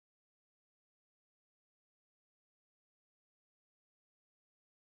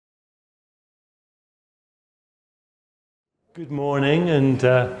Good morning and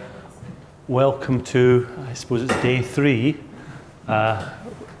welcome to, I suppose it's day 3,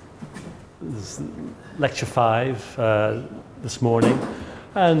 lecture 5 this morning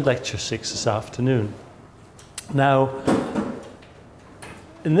and lecture 6 this afternoon. Now,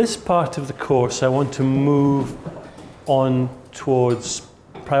 in this part of the course I want to move on towards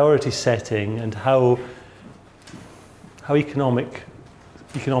priority setting and how economics,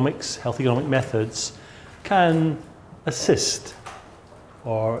 health economic methods can assist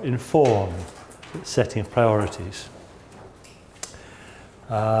or inform the setting of priorities.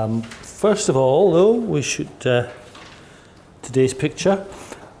 First of all, though, we should, today's picture.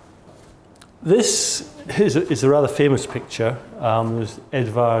 This is a rather famous picture. There's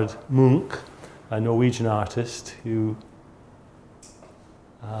Edvard Munch, a Norwegian artist who,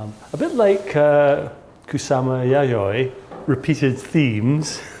 a bit like Kusama Yayoi, repeated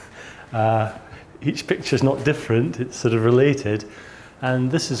themes. Each picture is not different, it's sort of related. And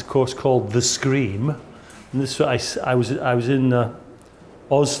this is, of course, called The Scream. And this, I was in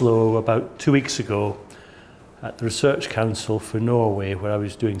Oslo about 2 weeks ago at the Research Council for Norway, where I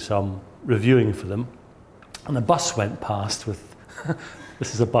was doing some reviewing for them. And a bus went past with,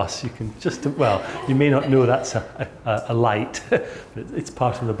 this is a bus, you can just, well, you may not know that's a light, but it's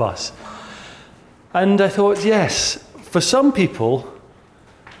part of the bus. And I thought, yes, for some people,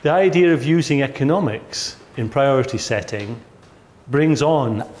 the idea of using economics in priority setting brings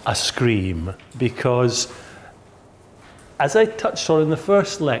on a scream because, as I touched on in the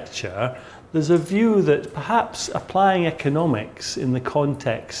first lecture, there's a view that perhaps applying economics in the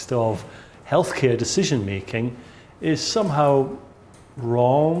context of healthcare decision making is somehow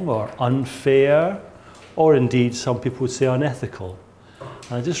wrong or unfair, or indeed some people would say unethical.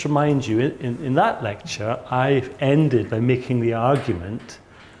 And I just remind you, in that lecture, I ended by making the argument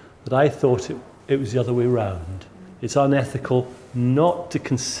that I thought it was the other way around. It's unethical not to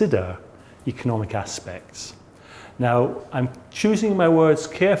consider economic aspects. Now, I'm choosing my words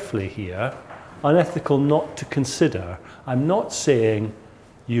carefully here. Unethical not to consider. I'm not saying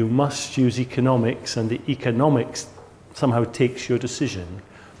you must use economics and the economics somehow takes your decision,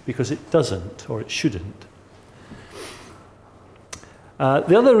 because it doesn't, or it shouldn't.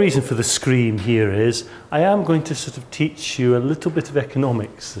 The other reason for the scream here is I am going to sort of teach you a little bit of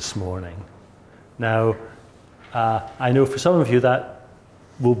economics this morning. Now, I know for some of you that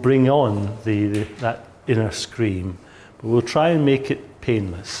will bring on that inner scream, but we'll try and make it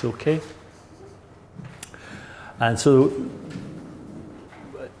painless, okay? And so,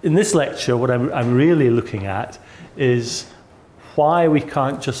 in this lecture, what I'm really looking at is why we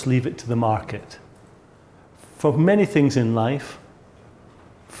can't just leave it to the market. For many things in life,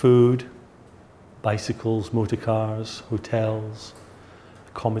 food, bicycles, motor cars, hotels,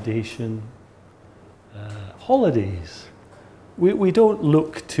 accommodation, holidays. We don't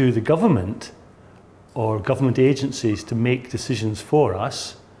look to the government or government agencies to make decisions for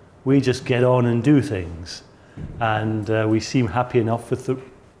us. We just get on and do things. And we seem happy enough with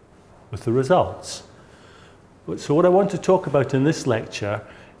the results. So what I want to talk about in this lecture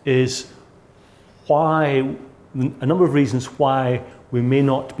is why, a number of reasons why we may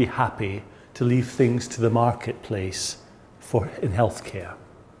not be happy to leave things to the marketplace in healthcare.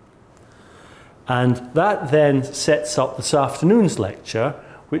 And that then sets up this afternoon's lecture,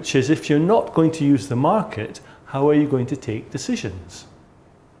 which is if you're not going to use the market, how are you going to take decisions?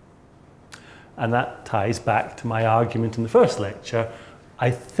 And that ties back to my argument in the first lecture.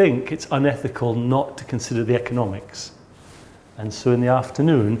 I think it's unethical not to consider the economics. And so in the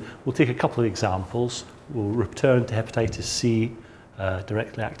afternoon, we'll take a couple of examples. We'll return to hepatitis C,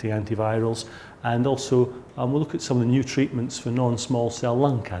 directly acting antivirals, and also we'll look at some of the new treatments for non-small cell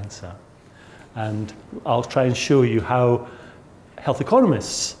lung cancer. And I'll try and show you how health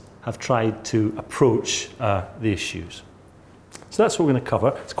economists have tried to approach the issues. So that's what we're going to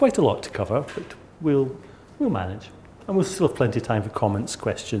cover. It's quite a lot to cover, but we'll manage. And we'll still have plenty of time for comments,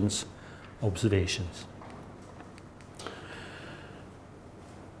 questions, observations.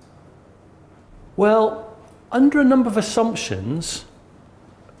 Well, under a number of assumptions,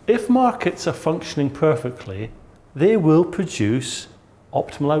 if markets are functioning perfectly, they will produce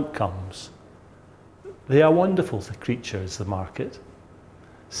optimal outcomes. They are wonderful creatures, the market,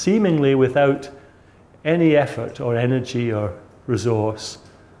 seemingly without any effort or energy or resource.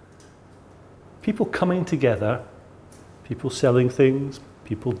 People coming together, people selling things,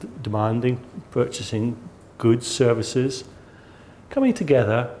 people demanding, purchasing goods, services, coming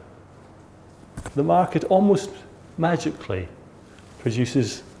together, the market almost magically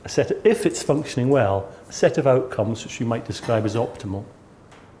produces a set of, if it's functioning well, a set of outcomes which you might describe as optimal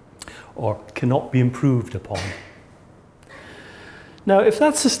or cannot be improved upon. Now, if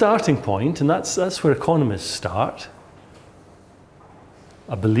that's the starting point, and that's where economists start,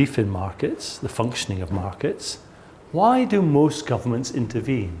 a belief in markets, the functioning of markets, why do most governments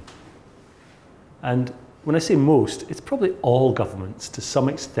intervene? And when I say most, it's probably all governments to some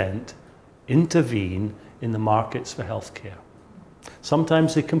extent intervene in the markets for healthcare.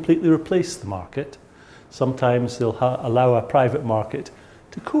 Sometimes they completely replace the market. Sometimes they'll allow a private market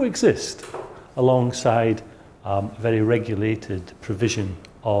to coexist alongside very regulated provision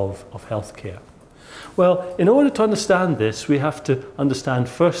of healthcare. Well, in order to understand this, we have to understand,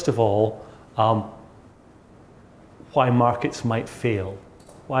 first of all, why markets might fail.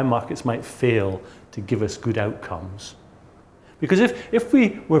 Why markets might fail to give us good outcomes. Because if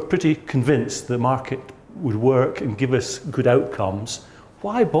we were pretty convinced the market would work and give us good outcomes,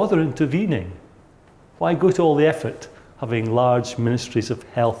 why bother intervening? Why go to all the effort having large ministries of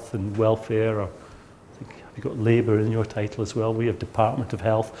health and welfare, or have you got labour in your title as well? We have Department of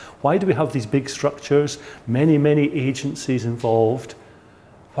Health. Why do we have these big structures, many agencies involved?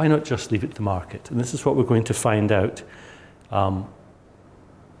 Why not just leave it to the market? And this is what we're going to find out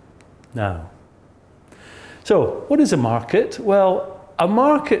now. So, what is a market? Well, a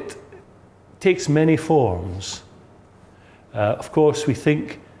market takes many forms. Of course, we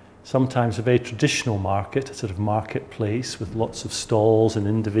think sometimes a very traditional market, a sort of marketplace with lots of stalls and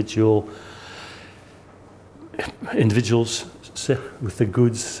individuals with the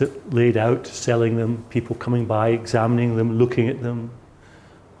goods laid out, selling them, people coming by, examining them, looking at them,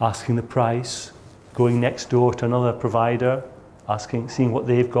 asking the price, going next door to another provider, seeing what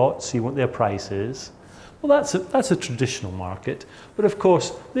they've got, seeing what their price is. Well, that's a traditional market, but of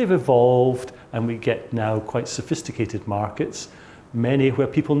course they've evolved, and we get now quite sophisticated markets, many where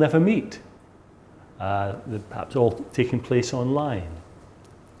people never meet. They're perhaps all taking place online.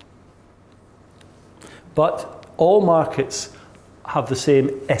 But all markets have the same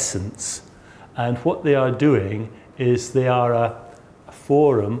essence, and what they are doing is they are a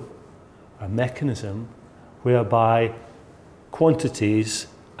forum, a mechanism, whereby quantities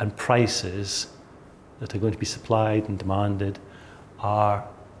and prices that are going to be supplied and demanded are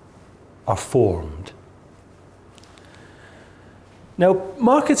formed. Now,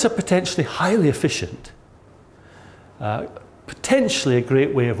 markets are potentially highly efficient, potentially a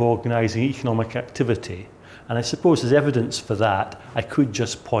great way of organising economic activity. And I suppose as evidence for that, I could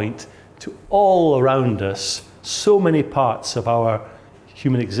just point to all around us, so many parts of our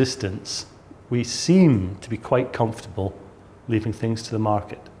human existence, we seem to be quite comfortable leaving things to the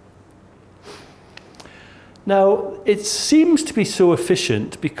market. Now, it seems to be so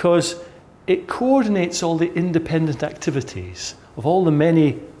efficient because it coordinates all the independent activities of all the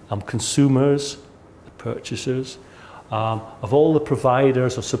many consumers, the purchasers, of all the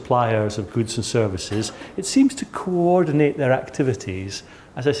providers or suppliers of goods and services. It seems to coordinate their activities,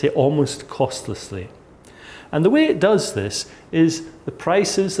 as I say, almost costlessly. And the way it does this is the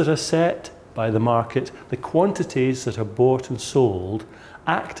prices that are set by the market, the quantities that are bought and sold,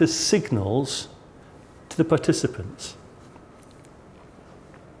 act as signals to the participants.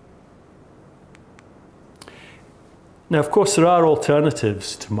 Now, of course, there are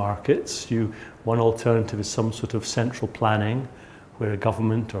alternatives to markets. One alternative is some sort of central planning, where a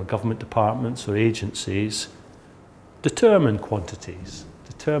government or government departments or agencies determine quantities,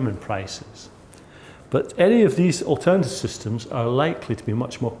 determine prices. But any of these alternative systems are likely to be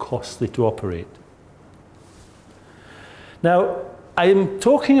much more costly to operate. Now, I'm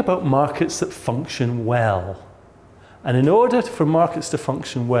talking about markets that function well. And in order for markets to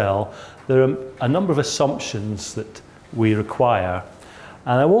function well, there are a number of assumptions that we require.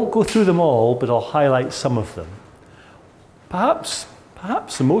 And I won't go through them all, but I'll highlight some of them. Perhaps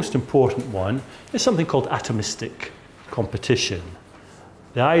the most important one is something called atomistic competition.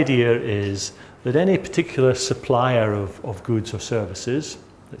 The idea is that any particular supplier of goods or services,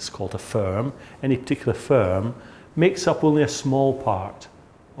 it's called a firm, any particular firm makes up only a small part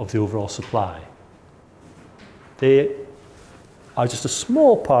of the overall supply. They are just a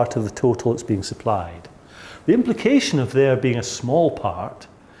small part of the total that's being supplied. The implication of their being a small part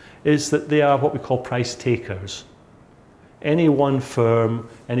is that they are what we call price takers. Any one firm,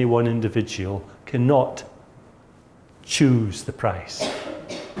 any one individual cannot choose the price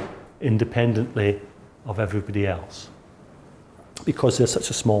independently of everybody else, because they're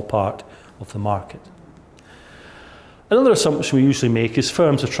such a small part of the market. Another assumption we usually make is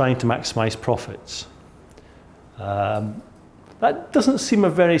firms are trying to maximize profits. That doesn't seem a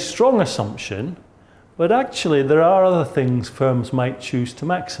very strong assumption, but actually there are other things firms might choose to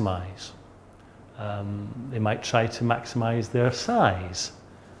maximize. They might try to maximize their size,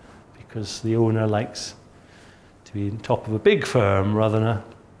 because the owner likes to be on top of a big firm rather than a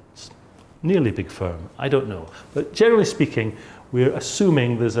nearly big firm. I don't know. But generally speaking, we're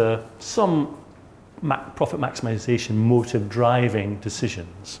assuming there's some profit maximization motive driving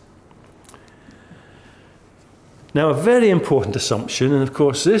decisions. Now, a very important assumption, and of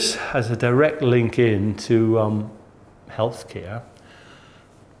course this has a direct link into healthcare,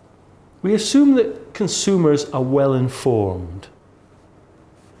 we assume that consumers are well informed.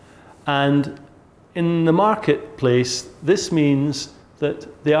 And in the marketplace, this means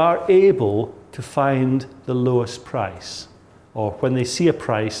that they are able to find the lowest price. Or when they see a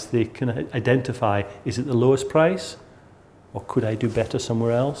price, they can identify, is it the lowest price? Or could I do better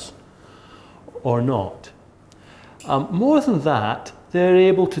somewhere else? Or not? More than that, they're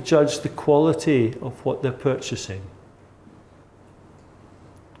able to judge the quality of what they're purchasing.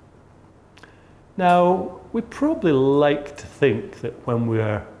 Now, we probably like to think that when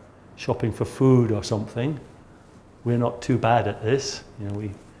we're shopping for food or something, we're not too bad at this. You know,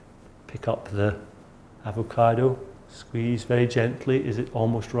 we pick up the avocado, squeeze very gently, is it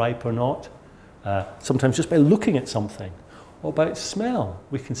almost ripe or not? Sometimes just by looking at something, or by its smell,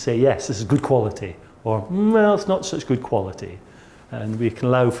 we can say, yes, this is good quality, or, well, it's not such good quality, and we can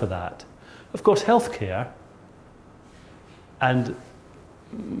allow for that. Of course, healthcare, and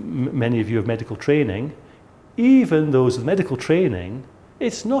many of you have medical training, even those with medical training,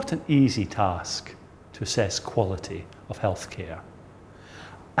 it's not an easy task to assess quality of healthcare.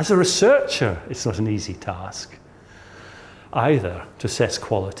 As a researcher, it's not an easy task either to assess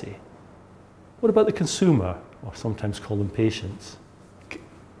quality. What about the consumer, or sometimes call them patients?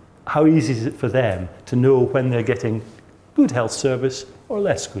 How easy is it for them to know when they're getting good health service or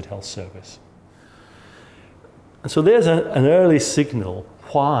less good health service? And so there's an early signal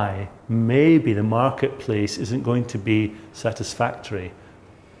why maybe the marketplace isn't going to be satisfactory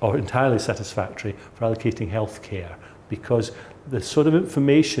or entirely satisfactory for allocating healthcare, because the sort of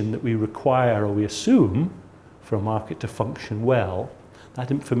information that we require or we assume for a market to function well, that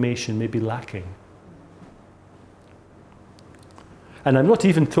information may be lacking. And I'm not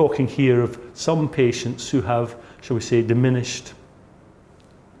even talking here of some patients who have, shall we say, diminished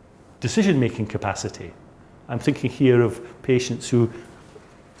decision-making capacity. I'm thinking here of patients who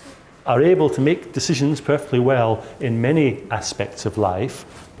are able to make decisions perfectly well in many aspects of life,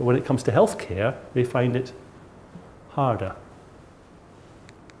 but when it comes to healthcare, they find it harder.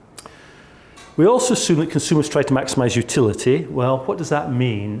 We also assume that consumers try to maximize utility. Well, what does that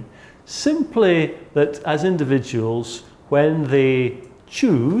mean? Simply that as individuals, when they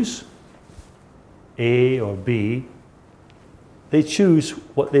choose A or B, they choose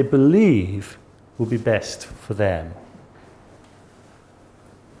what they believe will be best for them.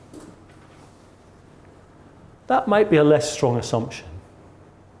 That might be a less strong assumption.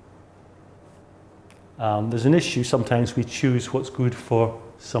 There's an issue, sometimes we choose what's good for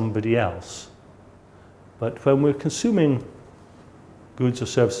somebody else. But when we're consuming goods or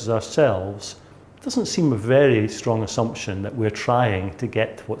services ourselves, it doesn't seem a very strong assumption that we're trying to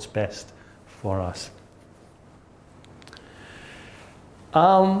get what's best for us.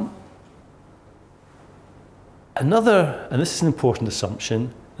 Another, and this is an important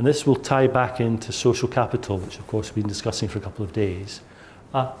assumption, and this will tie back into social capital, which of course we've been discussing for a couple of days.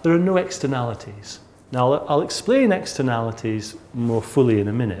 There are no externalities. Now, I'll explain externalities more fully in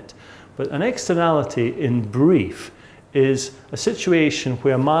a minute, but an externality in brief is a situation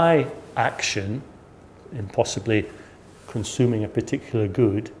where my action in possibly consuming a particular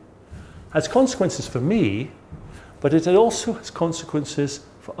good has consequences for me, but it also has consequences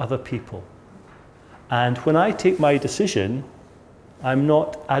for other people. And when I take my decision, I'm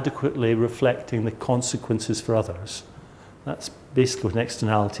not adequately reflecting the consequences for others. That's basically what an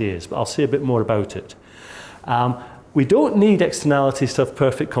externality is, but I'll say a bit more about it. We don't need externalities to have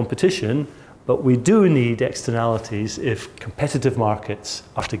perfect competition, but we do need externalities if competitive markets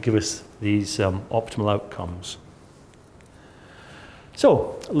are to give us these optimal outcomes.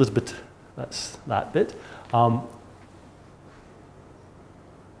 So, a little bit, that's that bit.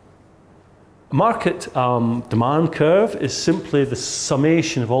 Market demand curve is simply the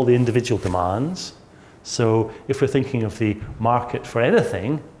summation of all the individual demands. So if we're thinking of the market for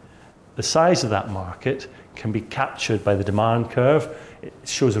anything, the size of that market can be captured by the demand curve. It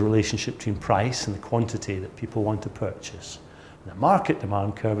shows a relationship between price and the quantity that people want to purchase. And the market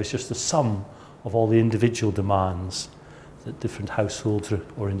demand curve is just the sum of all the individual demands that different households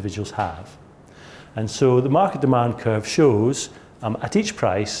or individuals have. And so the market demand curve shows at each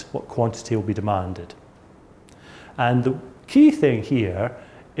price what quantity will be demanded. And the key thing here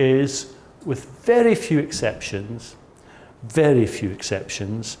is, with very few exceptions,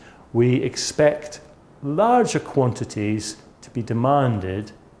 we expect larger quantities to be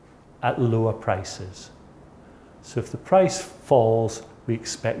demanded at lower prices. So if the price falls, we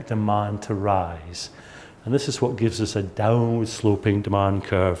expect demand to rise. And this is what gives us a downward sloping demand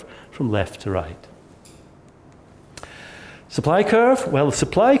curve from left to right. Supply curve? Well, the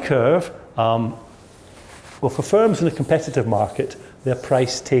supply curve, well, for firms in a competitive market, they're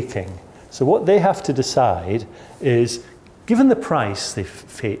price taking. So what they have to decide is, given the price they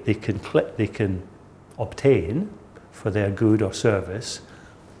can obtain for their good or service,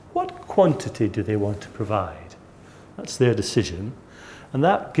 what quantity do they want to provide? That's their decision. And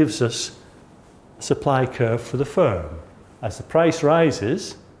that gives us a supply curve for the firm. As the price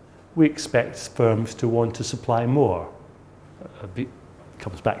rises, we expect firms to want to supply more. It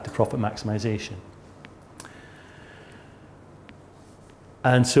comes back to profit maximization.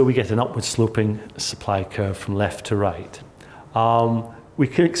 And so we get an upward sloping supply curve from left to right. We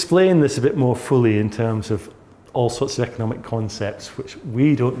can explain this a bit more fully in terms of all sorts of economic concepts which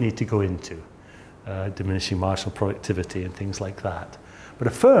we don't need to go into, diminishing marginal productivity and things like that. But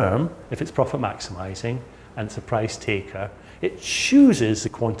a firm, if it's profit maximizing and it's a price taker, it chooses the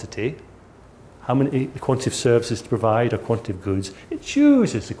quantity, the quantity of services to provide or quantity of goods. It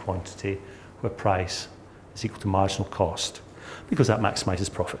chooses the quantity where price is equal to marginal cost, because that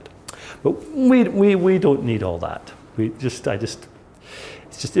maximizes profit. But we don't need all that.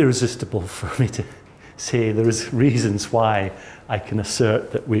 It's just irresistible for me to say there is reasons why I can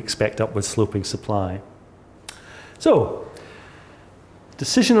assert that we expect upward sloping supply. So,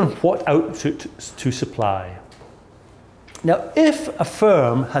 decision on what output to supply. Now, if a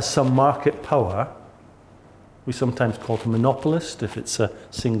firm has some market power, we sometimes call it a monopolist if it's a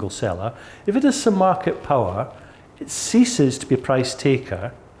single seller. If it has some market power, it ceases to be a price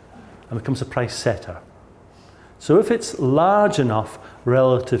taker and becomes a price setter. So if it's large enough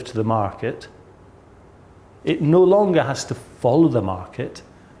relative to the market, it no longer has to follow the market,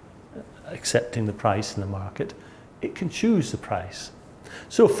 accepting the price in the market. It can choose the price.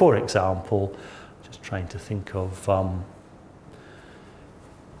 So for example, just trying to think of,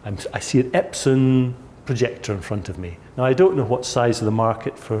 I see an Epson projector in front of me. Now I don't know what size of the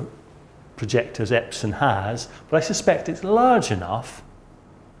market for projectors Epson has, but I suspect it's large enough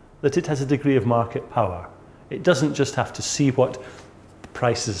that it has a degree of market power. It doesn't just have to see what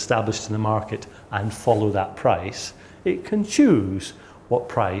price is established in the market and follow that price. It can choose what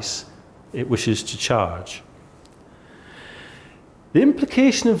price it wishes to charge. The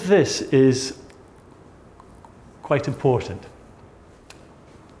implication of this is quite important.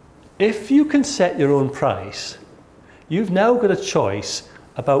 If you can set your own price, you've now got a choice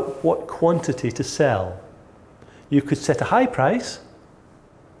about what quantity to sell. You could set a high price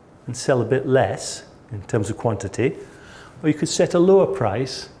and sell a bit less in terms of quantity, or you could set a lower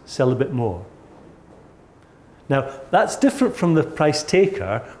price, sell a bit more. Now, that's different from the price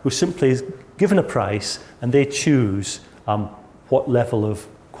taker, who simply is given a price and they choose what level of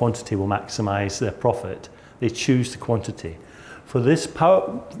quantity will maximize their profit. They choose the quantity. For this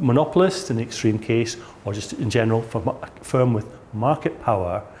monopolist in the extreme case, or just in general for a firm with market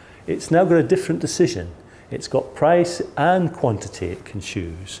power, it's now got a different decision. It's got price and quantity it can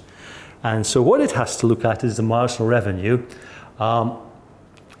choose. And so what it has to look at is the marginal revenue.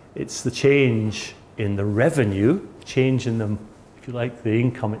 It's the change in the revenue, change in the, if you like, the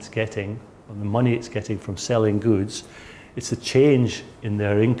income it's getting, or the money it's getting from selling goods. It's the change in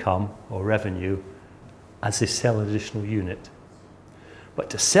their income or revenue as they sell an additional unit.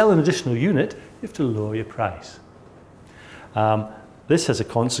 But to sell an additional unit, you have to lower your price. This has a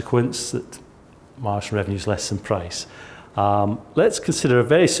consequence that marginal revenue is less than price. Let's consider a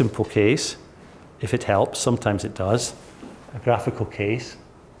very simple case, if it helps, sometimes it does, a graphical case.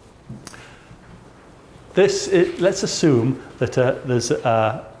 Let's assume that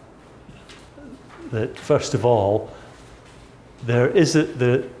that first of all, it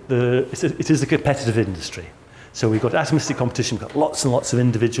is a competitive industry. So we've got atomistic competition, we've got lots and lots of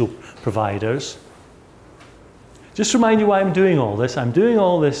individual providers. Just to remind you why I'm doing all this. I'm doing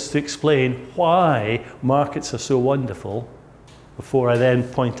all this to explain why markets are so wonderful before I then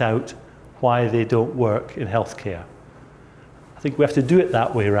point out why they don't work in healthcare. I think we have to do it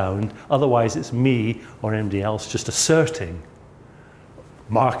that way around, otherwise it's me or anybody else just asserting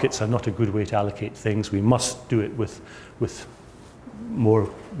markets are not a good way to allocate things. We must do it with more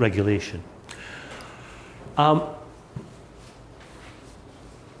regulation.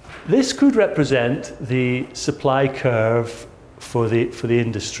 This could represent the supply curve for the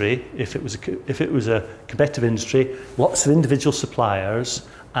industry if it was a competitive industry, lots of individual suppliers,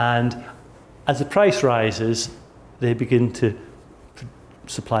 and as the price rises, they begin to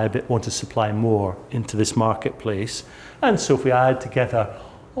supply a bit want to supply more into this marketplace. And so if we add together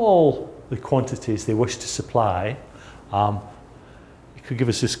all the quantities they wish to supply, it could give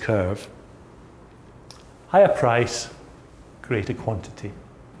us this curve. Higher price, greater quantity.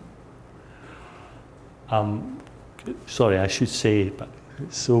 Sorry, I should say, but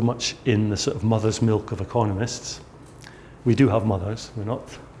it's so much in the sort of mother's milk of economists. We do have mothers. We're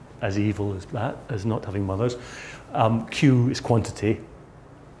not as evil as that, as not having mothers. Q is quantity,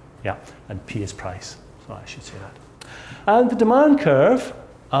 yeah, and P is price. So I should say that. And the demand curve,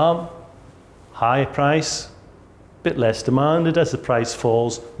 high price, bit less demanded. As the price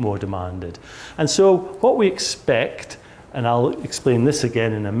falls, more demanded. And so what we expect, and I'll explain this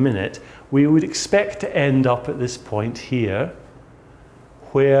again in a minute, we would expect to end up at this point here,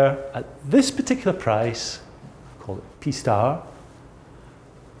 where at this particular price, call it P star,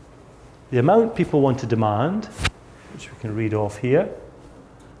 the amount people want to demand, which we can read off here,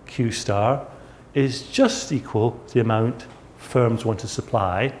 Q star, is just equal to the amount firms want to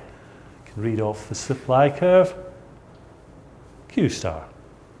supply. You can read off the supply curve, Q star.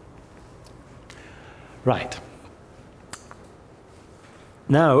 Right.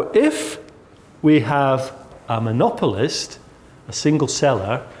 Now, if we have a monopolist, a single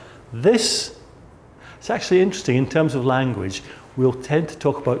seller, it's actually interesting in terms of language. We'll tend to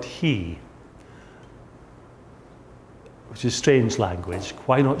talk about he, which is strange language.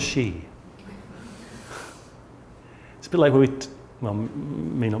 Why not she? It's a bit like when we, well,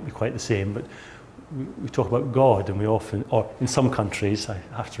 may not be quite the same, but we talk about God, and we often, or in some countries, I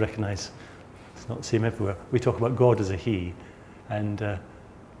have to recognize it's not the same everywhere, we talk about God as a he. And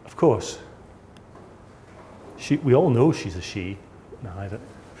of course, we all know she's a she. No, I don't.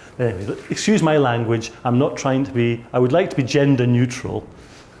 Anyway, excuse my language. I'm not trying to be, I would like to be gender neutral.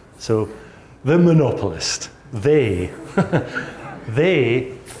 So the monopolist, they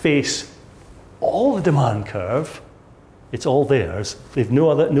face all the demand curve. It's all theirs. They've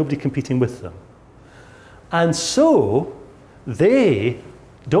nobody competing with them. And so they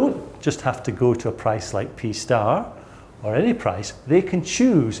don't just have to go to a price like P star or any price. They can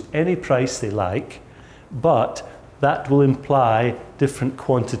choose any price they like, but that will imply different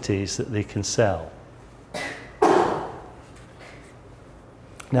quantities that they can sell.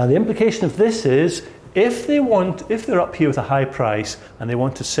 Now, the implication of this is if they're up here with a high price and they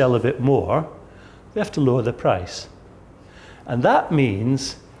want to sell a bit more, they have to lower the price. And that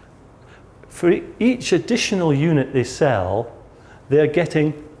means for each additional unit they sell, they're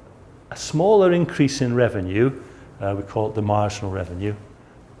getting a smaller increase in revenue, we call it the marginal revenue,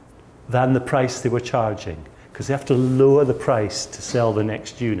 than the price they were charging, because they have to lower the price to sell the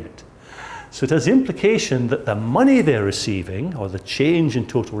next unit. So it has the implication that the money they're receiving, or the change in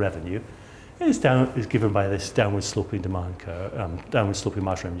total revenue, is given by this downward sloping demand curve, downward sloping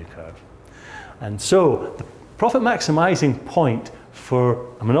marginal revenue curve. And so the profit maximizing point for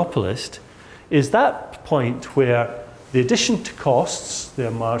a monopolist is that point where the addition to costs,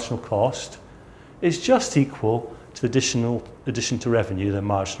 their marginal cost, is just equal to the addition to revenue, their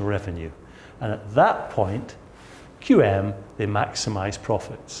marginal revenue. And at that point, QM, they maximize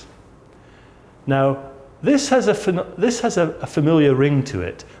profits. Now, this has a familiar ring to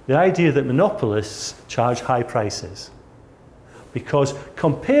it, the idea that monopolists charge high prices. Because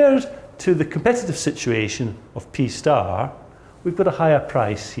compared to the competitive situation of P star, we've got a higher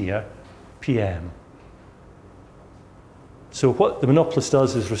price here, PM. So what the monopolist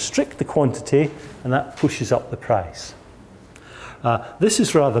does is restrict the quantity, and that pushes up the price. This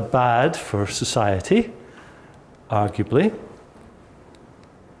is rather bad for society, arguably,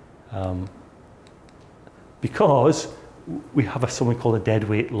 because we have something called a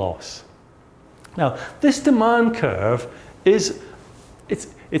deadweight loss. Now, this demand curve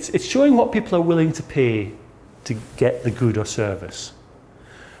it's showing what people are willing to pay to get the good or service.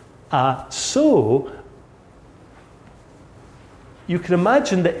 So you can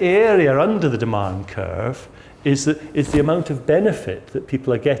imagine the area under the demand curve is the amount of benefit that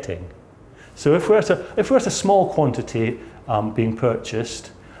people are getting. So if we're at a small quantity being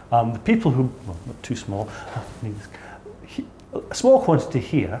purchased, the people who, well, not too small, a small quantity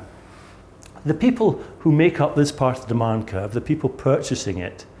here, the people who make up this part of the demand curve, the people purchasing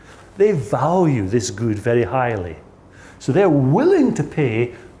it, they value this good very highly. So they're willing to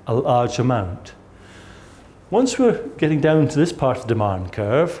pay a large amount. Once we're getting down to this part of the demand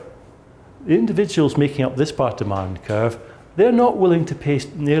curve, the individuals making up this part of the demand curve, they're not willing to pay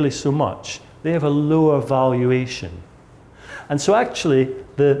nearly so much. They have a lower valuation. And so actually,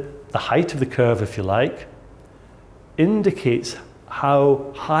 the height of the curve, if you like, indicates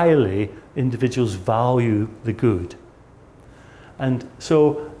how highly individuals value the good. And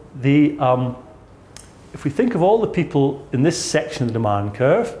so if we think of all the people in this section of the demand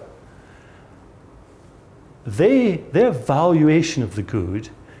curve, their valuation of the good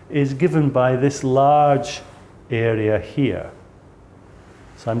is given by this large area here.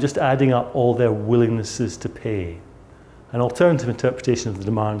 So I'm just adding up all their willingnesses to pay. An alternative interpretation of the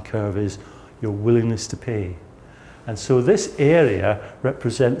demand curve is your willingness to pay. And so this area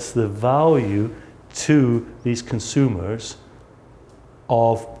represents the value to these consumers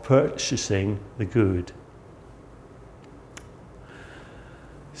of purchasing the good.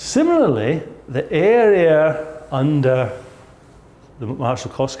 Similarly, the area under the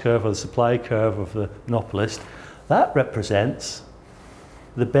marginal cost curve or the supply curve of the monopolist, that represents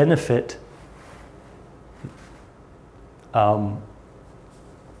the benefit, the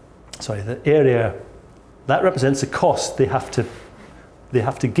area, that represents the cost they have to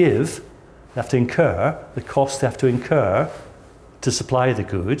incur, the cost they have to incur to supply the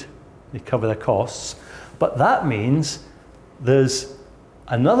good. They cover their costs. But that means there's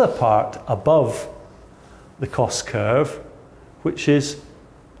another part above the cost curve, which is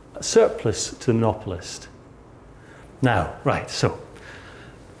a surplus to the monopolist. Now, right, so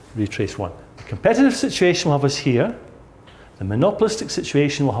retrace one. The competitive situation will have us here. The monopolistic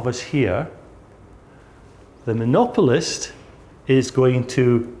situation will have us here. The monopolist is going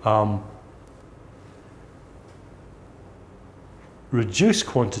to reduce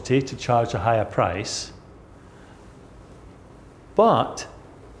quantity to charge a higher price, but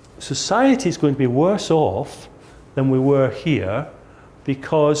society is going to be worse off than we were here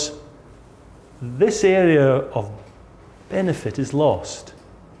because this area of benefit is lost.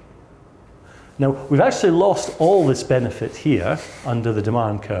 Now, we've actually lost all this benefit here under the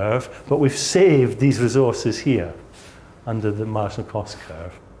demand curve, but we've saved these resources here under the marginal cost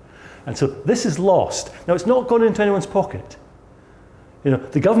curve. And so this is lost. Now, it's not gone into anyone's pocket. You know,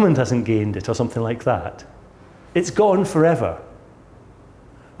 the government hasn't gained it or something like that. It's gone forever.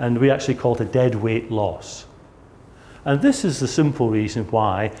 And we actually call it a dead weight loss. And this is the simple reason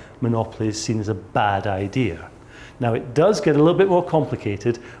why monopoly is seen as a bad idea. Now, it does get a little bit more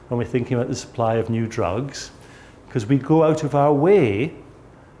complicated when we're thinking about the supply of new drugs, because we go out of our way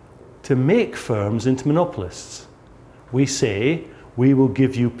to make firms into monopolists. We say, we will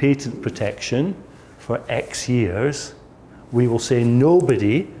give you patent protection for X years. We will say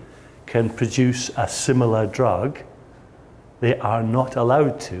nobody can produce a similar drug. They are not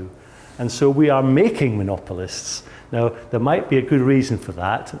allowed to. And so we are making monopolists. Now, there might be a good reason for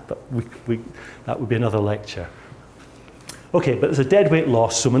that, but that would be another lecture. Okay, but there's a dead weight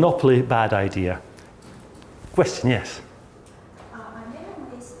loss, so monopoly, bad idea. Question, yes? I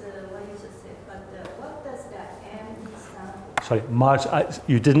never missed what you just said, but what does the M stand for? Sorry,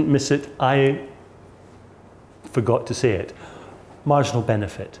 you didn't miss it. I forgot to say it. Marginal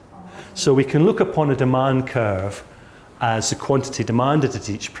benefit. So we can look upon a demand curve as the quantity demanded at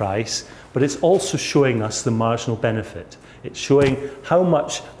each price, but it's also showing us the marginal benefit. It's showing how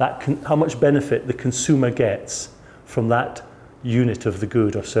much benefit the consumer gets from that unit of the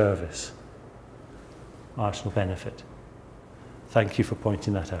good or service. Marginal benefit. Thank you for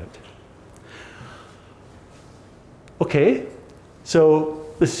pointing that out. Okay, so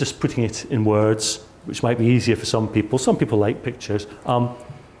this is just putting it in words, which might be easier for some people. Some people like pictures.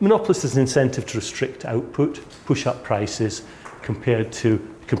 Monopolist is an incentive to restrict output, push up prices compared to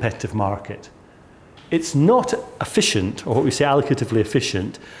the competitive market. It's not efficient, or what we say allocatively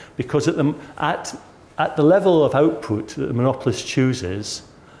efficient, because at the level of output that the monopolist chooses,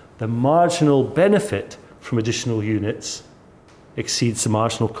 the marginal benefit from additional units exceeds the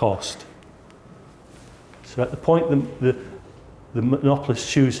marginal cost. So at the point the monopolist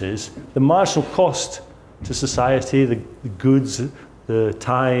chooses, the marginal cost to society, the goods, the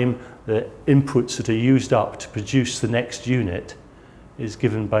time, the inputs that are used up to produce the next unit is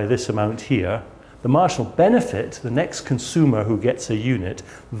given by this amount here. The marginal benefit, the next consumer who gets a unit,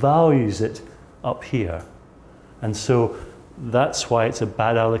 values it up here. And so that's why it's a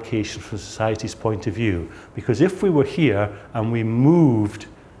bad allocation from society's point of view. Because if we were here and we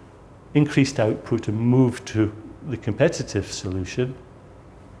increased output and moved to the competitive solution,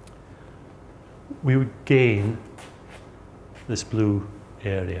 we would gain this blue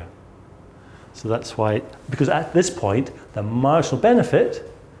area. So that's why, because at this point, the marginal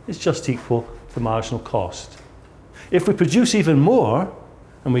benefit is just equal to the marginal cost. If we produce even more,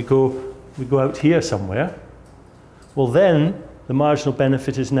 and we go out here somewhere, well then the marginal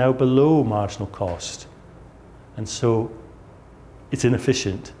benefit is now below marginal cost. And so it's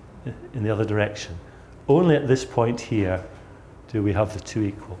inefficient in the other direction. Only at this point here do we have the two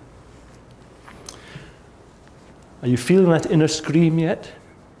equal. Are you feeling that inner scream yet?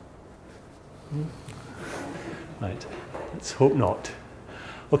 Right, let's hope not.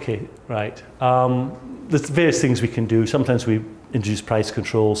 Okay, right. There's various things we can do. Sometimes we introduce price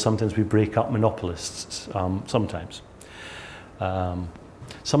control, sometimes we break up monopolists, sometimes.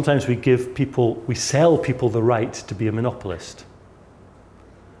 Sometimes we sell people the right to be a monopolist.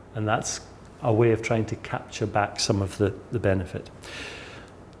 And that's a way of trying to capture back some of the benefit.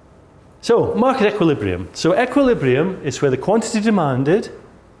 So, market equilibrium. So equilibrium is where the quantity demanded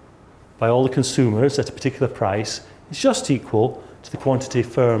by all the consumers at a particular price is just equal to the quantity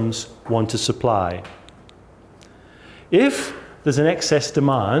firms want to supply. If there's an excess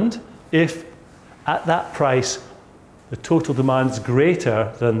demand, if at that price the total demand is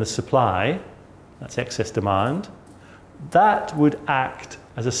greater than the supply, that's excess demand, that would act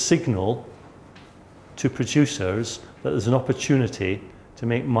as a signal to producers that there's an opportunity to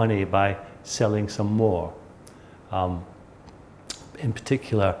make money by selling some more. In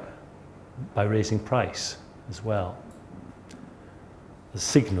particular, by raising price as well. A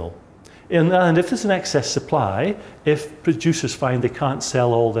signal. And if there's an excess supply, if producers find they can't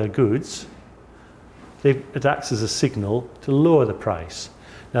sell all their goods, it acts as a signal to lower the price.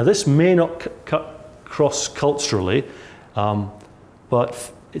 Now this may not cross culturally,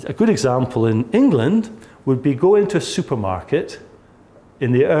 but a good example in England would be go into a supermarket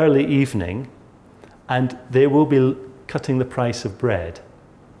in the early evening and they will be cutting the price of bread.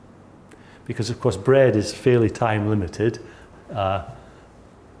 Because of course bread is fairly time limited.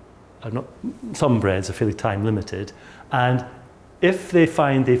 Some breads are fairly time limited. And if they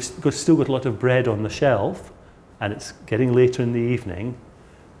find they've still got a lot of bread on the shelf and it's getting later in the evening,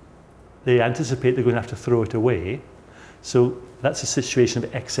 they anticipate they're going to have to throw it away. So that's a situation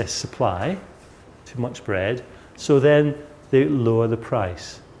of excess supply, too much bread. So then they lower the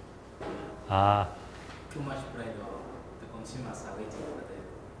price. Too much bread, or the consumers are waiting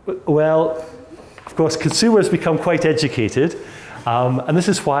for it. Well, of course, consumers become quite educated. And this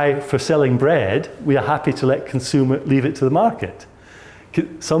is why, for selling bread, we are happy to leave it to the market.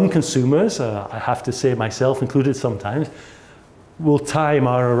 Some consumers, I have to say myself included sometimes, will time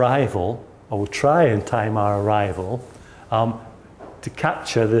our arrival, or will try and time our arrival, to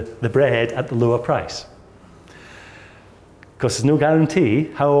capture the bread at the lower price. Because there's no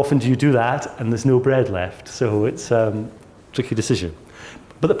guarantee how often do you do that and there's no bread left. So it's a tricky decision.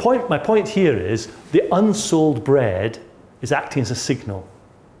 But my point here is the unsold bread is acting as a signal.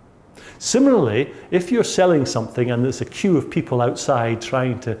 Similarly, if you're selling something and there's a queue of people outside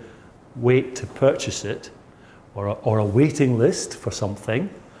trying to wait to purchase it, or a waiting list for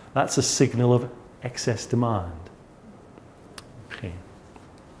something, that's a signal of excess demand. Okay.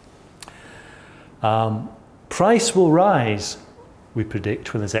 Price will rise, we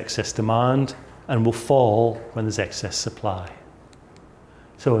predict, when there's excess demand, and will fall when there's excess supply.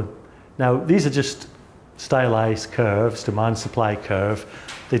 So now these are just stylized curves, demand-supply curve.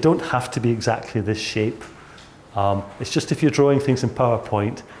 They don't have to be exactly this shape. It's just if you're drawing things in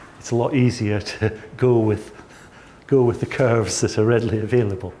PowerPoint, it's a lot easier to go with the curves that are readily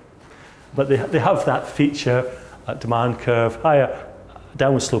available. But they have that feature, demand curve, higher,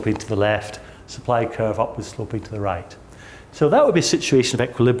 downward sloping to the left, supply curve upward sloping to the right. So that would be a situation of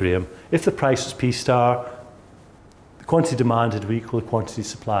equilibrium. If the price was P star, the quantity demanded would equal the quantity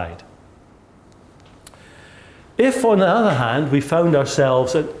supplied. If, on the other hand, we found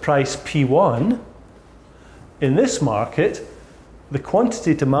ourselves at price P1, in this market, the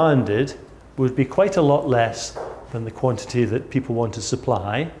quantity demanded would be quite a lot less than the quantity that people want to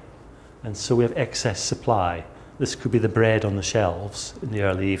supply, and so we have excess supply. This could be the bread on the shelves in the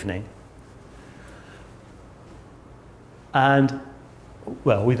early evening. And,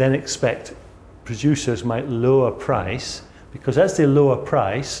 well, we then expect producers might lower price, because as they lower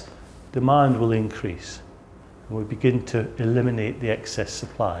price, demand will increase. And we begin to eliminate the excess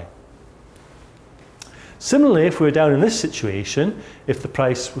supply. Similarly, if we were down in this situation, if the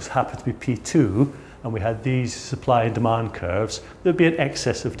price happened to be P2, and we had these supply and demand curves, there'd be an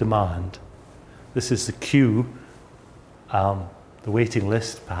excess of demand. This is the queue, the waiting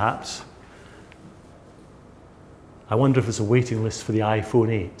list, perhaps. I wonder if there's a waiting list for the iPhone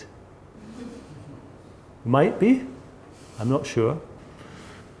 8. Might be. I'm not sure.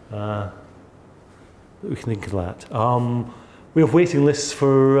 We can think of that. We have waiting lists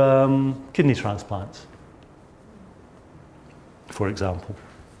for kidney transplants, for example.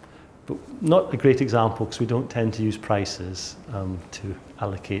 But not a great example because we don't tend to use prices to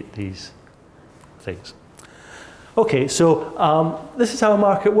allocate these things. Okay, so this is how a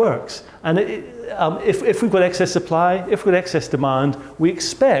market works. And if we've got excess supply, if we've got excess demand, we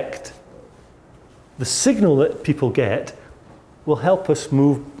expect the signal that people get will help us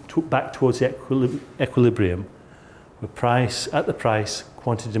move back towards the equilibrium, where at the price,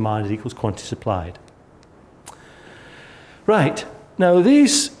 quantity demanded equals quantity supplied. Right, now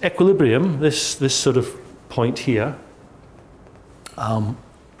these equilibrium, this sort of point here,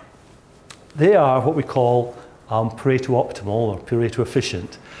 they are what we call Pareto optimal or Pareto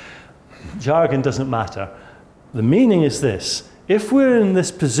efficient. Jargon doesn't matter. The meaning is this: if we're in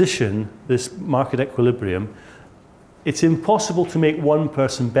this position, this market equilibrium, it's impossible to make one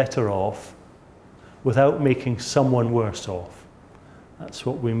person better off without making someone worse off. That's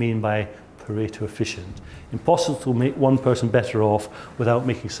what we mean by Pareto efficient. Impossible to make one person better off without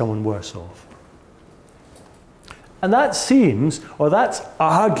making someone worse off. And that seems, or that's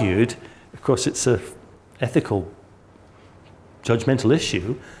argued, of course it's an ethical, judgmental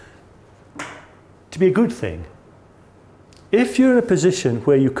issue, to be a good thing. If you're in a position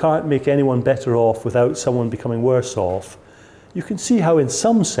where you can't make anyone better off without someone becoming worse off, you can see how in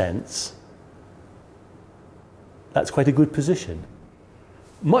some sense that's quite a good position.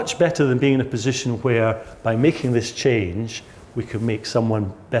 Much better than being in a position where by making this change we could make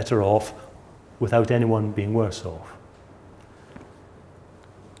someone better off without anyone being worse off.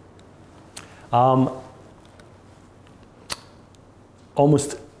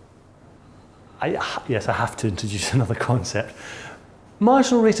 Yes, I have to introduce another concept.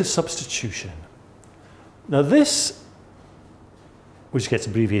 Marginal rate of substitution. Now this, which gets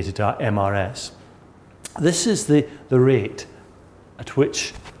abbreviated to MRS, this is the rate at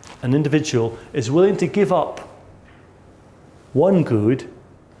which an individual is willing to give up one good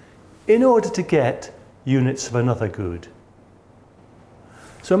in order to get units of another good.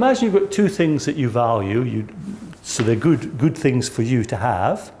 So imagine you've got two things that you value, so they're good things for you to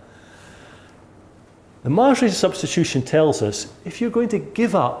have. The marginal rate of substitution tells us if you're going to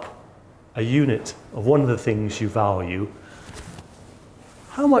give up a unit of one of the things you value,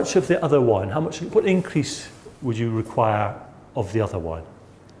 how much of the other one, what increase would you require of the other one?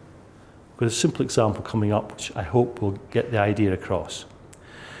 With a simple example coming up, which I hope will get the idea across.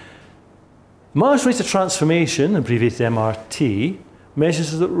 The marginal rate of transformation, abbreviated MRT,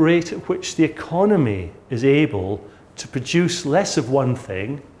 measures the rate at which the economy is able to produce less of one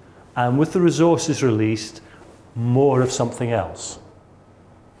thing and with the resources released, more of something else.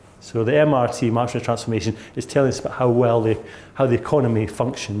 So the MRT, marginal rate of transformation, is telling us about how the economy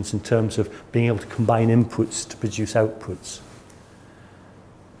functions in terms of being able to combine inputs to produce outputs.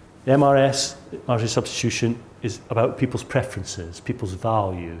 The MRS, marginal rate of substitution, is about people's preferences, people's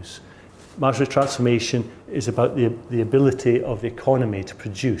values. Marginal rate of transformation is about the ability of the economy to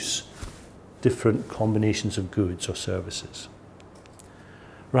produce different combinations of goods or services.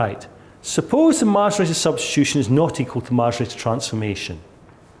 Right, suppose the marginal rate of substitution is not equal to marginal rate of transformation.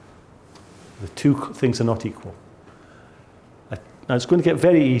 The two things are not equal. Now it's going to get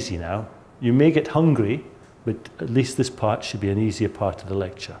very easy now. You may get hungry, but at least this part should be an easier part of the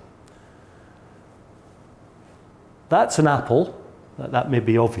lecture. That's an apple. That may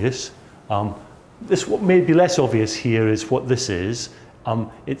be obvious. What may be less obvious here is what this is.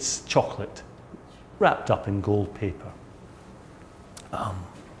 It's chocolate, wrapped up in gold paper.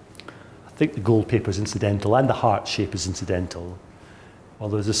 I think the gold paper is incidental and the heart shape is incidental.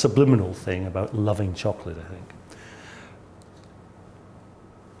 Although there's a subliminal thing about loving chocolate, I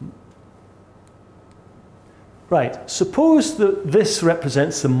think. Right, suppose that this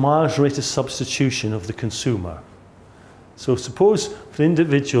represents the marginal rate of substitution of the consumer. So suppose for the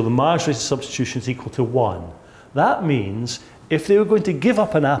individual, the marginal rate of substitution is equal to 1. That means if they were going to give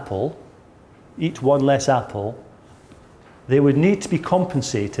up an apple, eat one less apple, they would need to be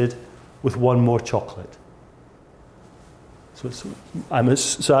compensated with one more chocolate. Now,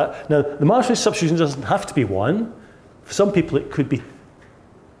 the marginal rate of substitution doesn't have to be 1. For some people, it could be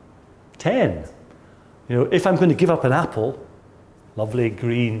 10. You know, if I'm going to give up an apple, lovely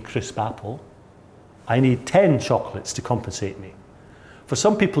green crisp apple, I need 10 chocolates to compensate me. For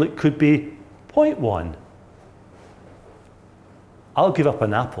some people, it could be 0.1. I'll give up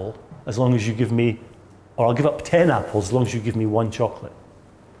an apple as long as you give me, or I'll give up 10 apples as long as you give me 1 chocolate.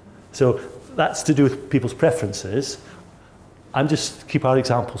 So that's to do with people's preferences. I'm just to keep our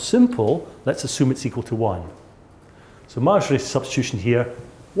example simple, let's assume it's equal to 1. So marginal rate of substitution here,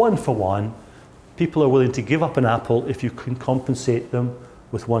 1 for 1. People are willing to give up an apple if you can compensate them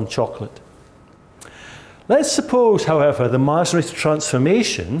with 1 chocolate. Let's suppose, however, the marginal rate of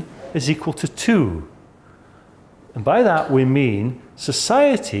transformation is equal to 2. And by that we mean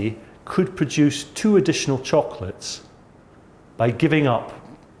society could produce 2 additional chocolates by giving up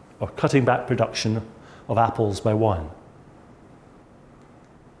or cutting back production of apples by 1.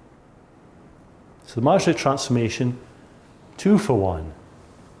 So the marginal rate of transformation, 2 for 1.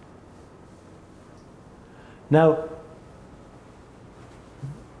 Now,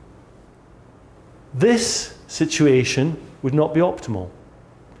 this situation would not be optimal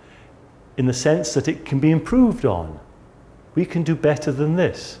in the sense that it can be improved on. We can do better than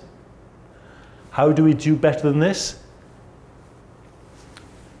this. How do we do better than this?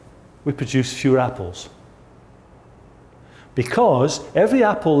 We produce fewer apples. Because every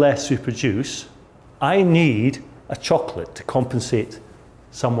apple less we produce, I need a chocolate to compensate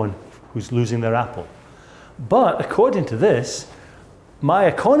someone who's losing their apple. But according to this, my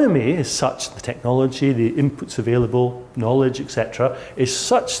economy is such, the technology, the inputs available, knowledge, etc., is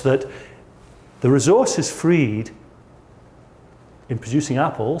such that the resources freed in producing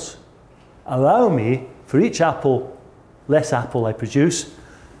apples allow me, for each apple, less apple I produce,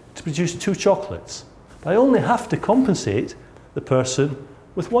 to produce 2 chocolates. But I only have to compensate the person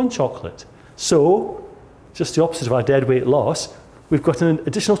with 1 chocolate. So, just the opposite of our dead weight loss, we've got an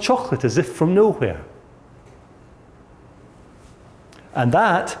additional chocolate as if from nowhere. And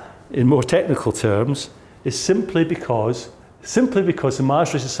that, in more technical terms, is simply because the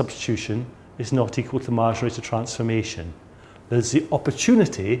marginal rate of substitution is not equal to the marginal rate of transformation. There's the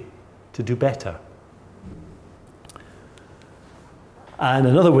opportunity to do better. And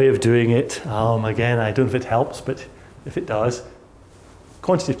another way of doing it, again, I don't know if it helps, but if it does,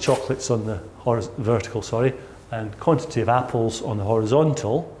 quantity of chocolates on the vertical, and quantity of apples on the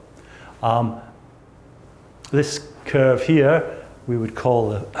horizontal. This curve here, we would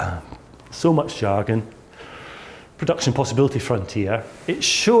call so much jargon, production possibility frontier. It's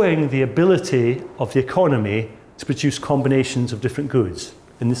showing the ability of the economy to produce combinations of different goods.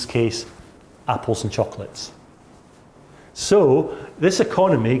 In this case, apples and chocolates. So this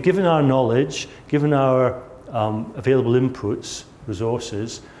economy, given our knowledge, given our available inputs,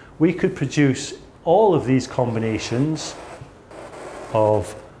 resources, we could produce all of these combinations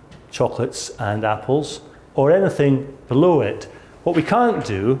of chocolates and apples, or anything below it. What we can't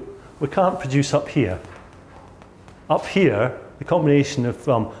do, we can't produce up here. Up here, the combination of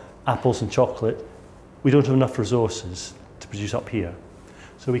apples and chocolate, we don't have enough resources to produce up here.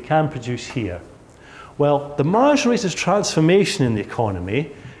 So we can produce here. Well, the marginal rate of transformation in the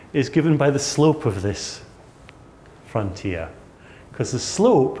economy is given by the slope of this frontier. Because the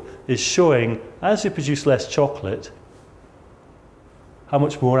slope is showing, as we produce less chocolate, how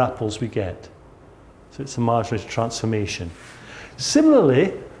much more apples we get. So it's a marginal rate of transformation.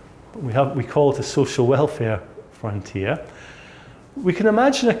 Similarly, we call it a social welfare frontier. We can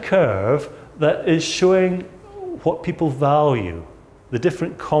imagine a curve that is showing what people value, the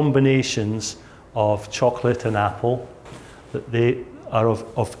different combinations of chocolate and apple, that they are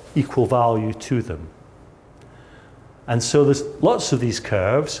of equal value to them. And so there's lots of these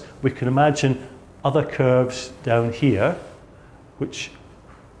curves. We can imagine other curves down here,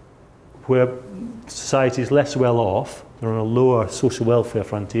 where society is less well off, they're on a lower social welfare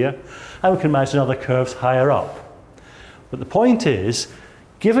frontier, and we can imagine other curves higher up. But the point is,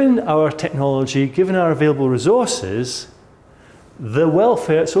 given our technology, given our available resources,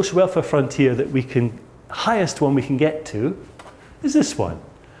 the social welfare frontier that highest one we can get to is this one.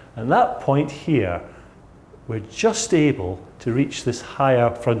 And that point here, we're just able to reach this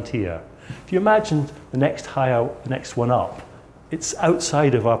higher frontier. If you imagine the next one up, it's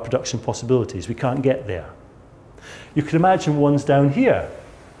outside of our production possibilities. We can't get there. You can imagine ones down here.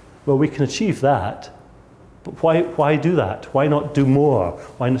 Well, we can achieve that, but why do that? Why not do more?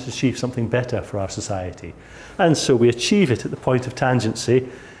 Why not achieve something better for our society? And so we achieve it at the point of tangency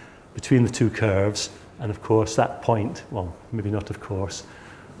between the 2 curves, and of course that point, well, maybe not of course,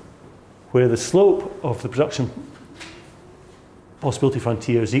 where the slope of the production possibility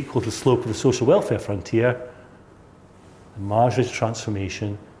frontier is equal to the slope of the social welfare frontier, the marginal rate of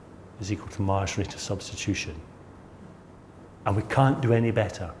transformation is equal to the marginal rate of substitution. And we can't do any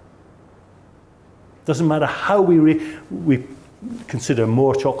better. Doesn't matter how we consider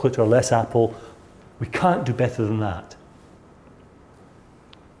more chocolate or less apple, we can't do better than that.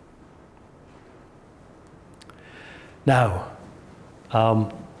 Now,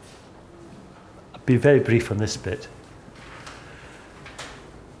 I'll be very brief on this bit.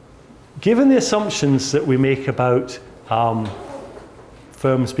 Given the assumptions that we make about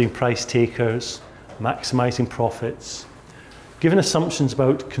firms being price takers, maximizing profits, given assumptions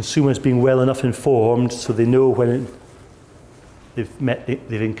about consumers being well enough informed so they know when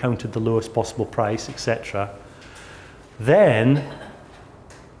they've encountered the lowest possible price, etc., then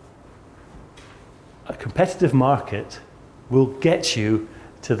a competitive market will get you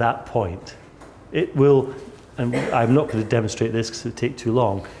to that point. It will and I'm not going to demonstrate this because it would take too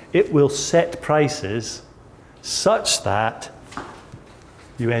long, it will set prices such that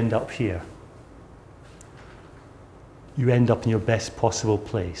you end up here. You end up in your best possible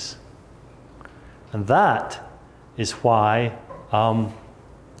place. And that is why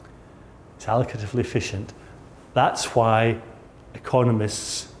it's allocatively efficient. That's why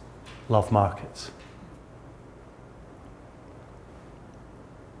economists love markets.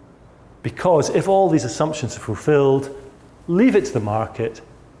 Because if all these assumptions are fulfilled, leave it to the market.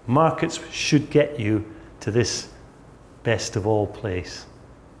 Markets should get you to this best of all place.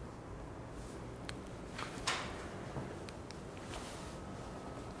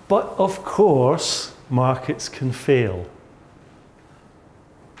 But of course, markets can fail.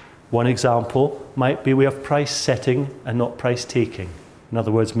 One example might be we have price setting and not price taking. In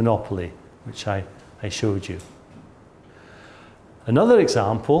other words, monopoly, which I showed you. Another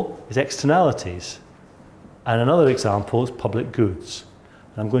example is externalities. And another example is public goods.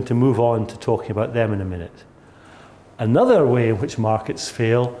 And I'm going to move on to talking about them in a minute. Another way in which markets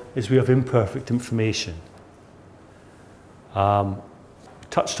fail is we have imperfect information.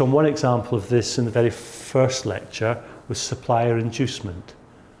 Touched on one example of this in the very first lecture with supplier inducement.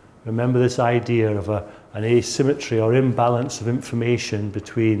 Remember this idea of an asymmetry or imbalance of information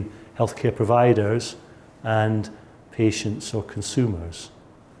between healthcare providers and patients or consumers.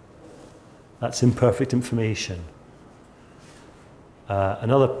 That's imperfect information.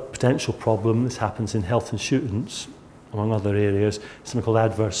 Another potential problem, this happens in health insurance, among other areas, is something called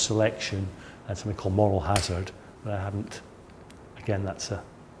adverse selection and something called moral hazard. But I haven't, again, that's a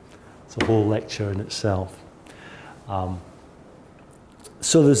whole lecture in itself.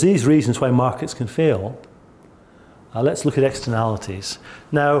 So there's these reasons why markets can fail. Let's look at externalities.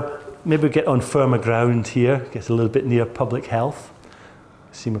 Now, maybe we get on firmer ground here, get a little bit near public health.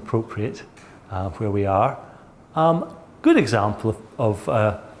 Seem appropriate where we are. Good example of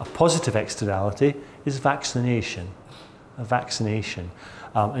a positive externality is vaccination.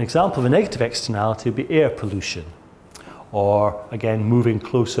 An example of a negative externality would be air pollution. Or, again, moving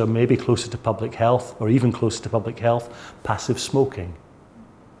closer, maybe closer to public health, or even closer to public health, passive smoking.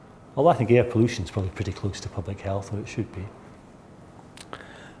 Although I think air pollution is probably pretty close to public health, or it should be.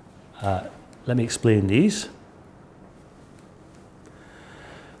 Let me explain these.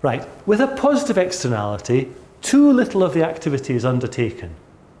 Right, with a positive externality, too little of the activity is undertaken.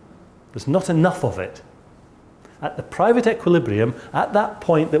 There's not enough of it. At the private equilibrium, at that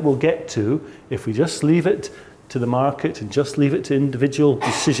point that we'll get to, if we just leave it to the market and just leave it to individual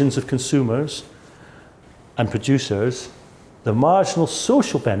decisions of consumers and producers, the marginal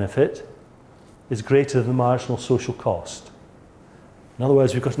social benefit is greater than the marginal social cost. In other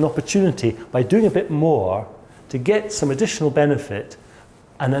words, we've got an opportunity by doing a bit more to get some additional benefit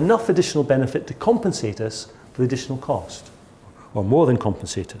and enough additional benefit to compensate us for the additional cost, or more than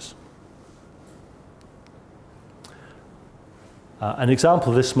compensate us. An example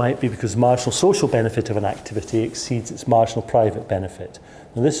of this might be because marginal social benefit of an activity exceeds its marginal private benefit.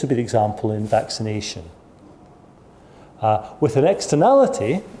 Now this would be the example in vaccination. With an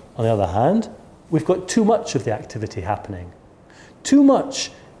externality, on the other hand, we've got too much of the activity happening. Too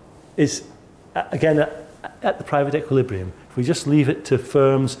much is, again, at the private equilibrium. If we just leave it to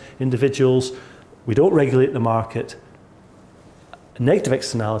firms, individuals, we don't regulate the market, a negative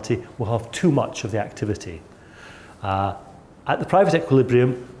externality will have too much of the activity. At the private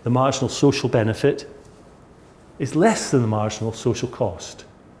equilibrium, the marginal social benefit is less than the marginal social cost.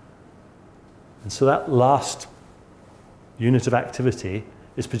 And so that last unit of activity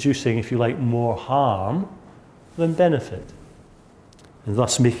is producing, if you like, more harm than benefit, and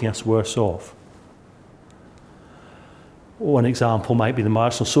thus making us worse off. One example might be the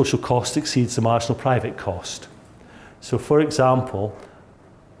marginal social cost exceeds the marginal private cost. So, for example,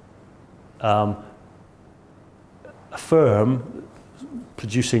 a firm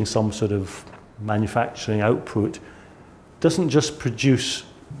producing some sort of manufacturing output doesn't just produce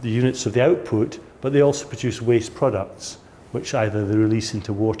the units of the output, but they also produce waste products, which either they release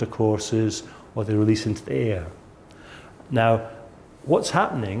into watercourses or they release into the air. Now, what's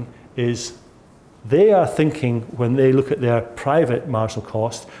happening is they are thinking, when they look at their private marginal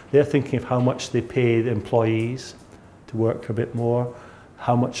cost, they're thinking of how much they pay the employees to work a bit more,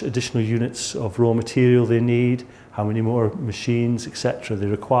 how much additional units of raw material they need, how many more machines, etc. they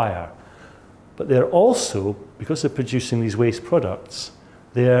require. But they're also, because they're producing these waste products,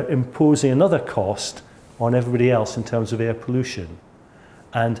 they're imposing another cost on everybody else in terms of air pollution.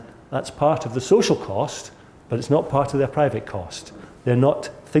 And that's part of the social cost, but it's not part of their private cost. They're not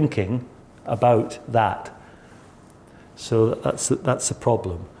thinking about that. So that's a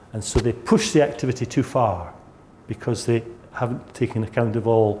problem. And so they push the activity too far. because they haven't taken account of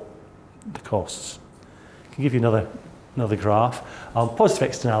all the costs. I can give you another graph. Positive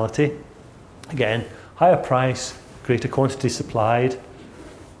externality, again, higher price, greater quantity supplied,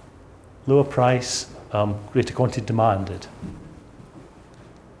 lower price, greater quantity demanded.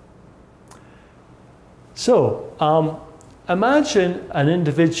 So, imagine an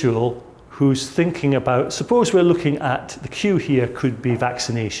individual who's thinking about, suppose we're looking at, the Q here could be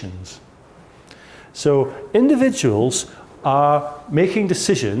vaccinations. So individuals are making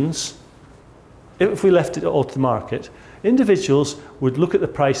decisions. If we left it all to the market, individuals would look at the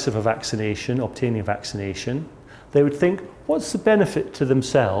price of a vaccination, obtaining a vaccination. They would think, what's the benefit to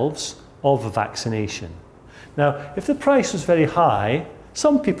themselves of a vaccination? Now, if the price was very high,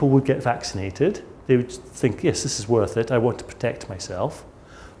 some people would get vaccinated. They would think, yes, this is worth it. I want to protect myself.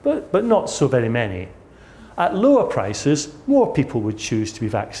 But not so very many. At lower prices, more people would choose to be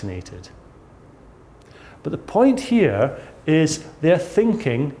vaccinated. But the point here is they're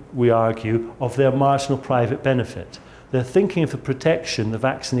thinking, we argue, of their marginal private benefit. They're thinking of the protection the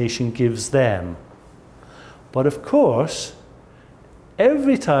vaccination gives them. But of course,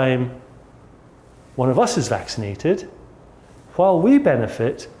 every time one of us is vaccinated, while we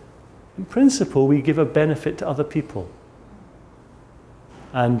benefit, in principle, we give a benefit to other people.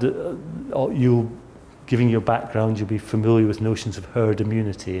 And given your background, you'll be familiar with notions of herd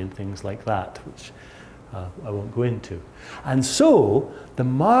immunity and things like that, which I won't go into. And so, the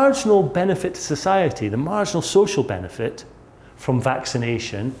marginal benefit to society, the marginal social benefit from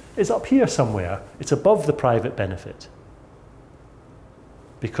vaccination is up here somewhere. It's above the private benefit.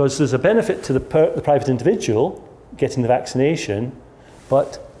 Because there's a benefit to the private individual getting the vaccination,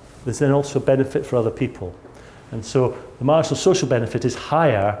 but there's then also a benefit for other people. And so the marginal social benefit is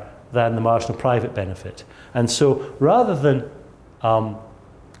higher than the marginal private benefit. And so rather than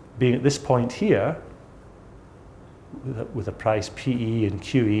being at this point here, with a price PE and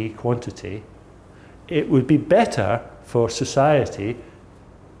QE quantity, it would be better for society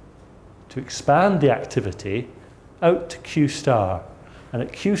to expand the activity out to Q star. And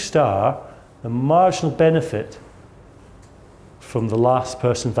at Q star, the marginal benefit from the last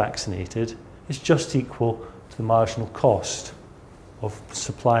person vaccinated is just equal to the marginal cost of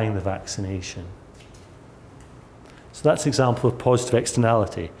supplying the vaccination. So that's an example of positive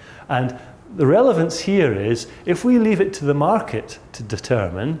externality. And the relevance here is, if we leave it to the market to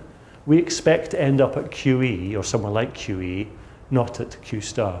determine, we expect to end up at QE, or somewhere like QE, not at Q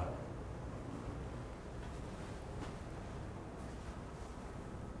star.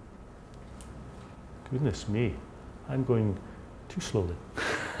 Goodness me, I'm going too slowly.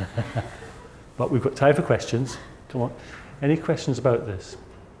 But we've got time for questions. Come on. Any questions about this?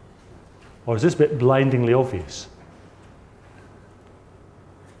 Or is this bit blindingly obvious?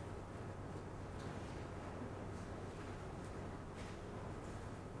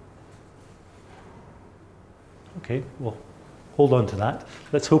 Okay, well, hold on to that.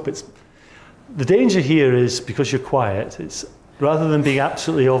 Let's hope it's... The danger here is, because you're quiet, it's rather than being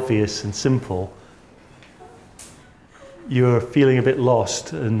absolutely obvious and simple, you're feeling a bit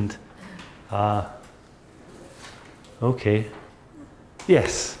lost and... okay.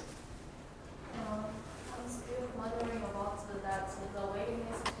 Yes? I was still wondering about that, the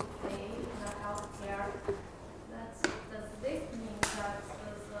willingness to pay in the healthcare. Does this mean that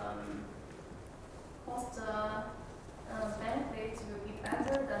the cost benefit will be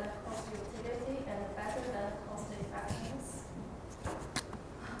better than cost utility and better than cost effectiveness?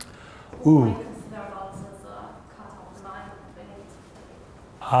 Ooh. Consider about the cut-off line benefit.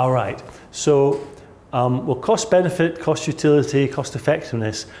 All right. So, well, cost benefit, cost utility, cost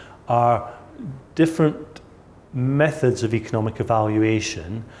effectiveness are different methods of economic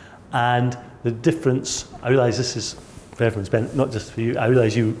evaluation, and the difference, I realise this is for everyone's benefit, not just for you, I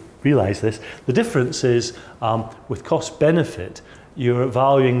realise you realise this, the difference is with cost benefit, you're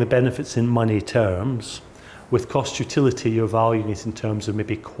valuing the benefits in money terms. With cost utility, you're valuing it in terms of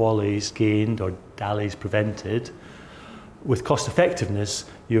maybe QALYs gained or DALYs prevented. With cost effectiveness,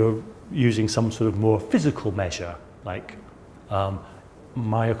 you're using some sort of more physical measure, like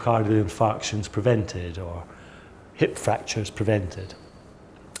myocardial infarctions prevented or hip fractures prevented.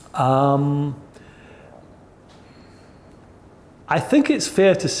 I think it's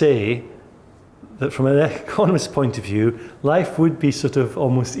fair to say that from an economist's point of view, life would be sort of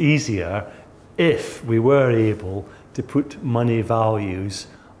almost easier if we were able to put money values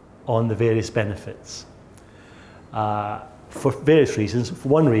on the various benefits. For various reasons. For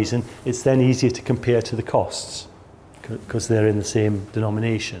one reason, it's then easier to compare to the costs because they're in the same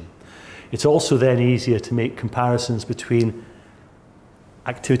denomination. It's also then easier to make comparisons between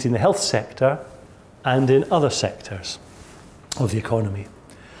activity in the health sector and in other sectors of the economy.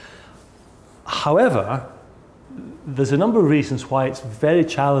 However, there's a number of reasons why it's very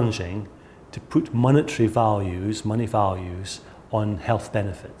challenging to put monetary values, money values, on health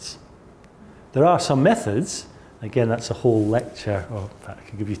benefits. There are some methods, again that's a whole lecture, or in fact I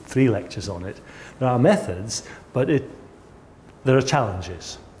can give you 3 lectures on it. There are methods, but there are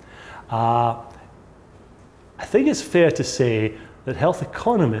challenges. I think it's fair to say that health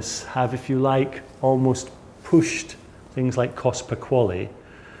economists have, if you like, almost pushed things like cost per quality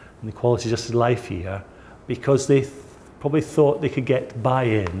and the quality adjusted life year because they probably thought they could get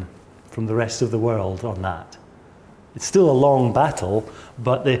buy-in from the rest of the world on that. It's still a long battle,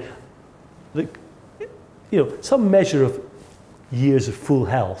 but some measure of years of full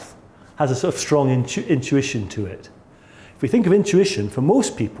health has a sort of strong intuition to it. If we think of intuition, for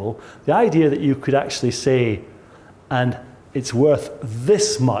most people, the idea that you could actually say, and it's worth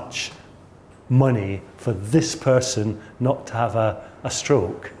this much money for this person not to have a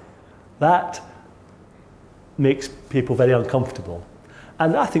stroke, that makes people very uncomfortable.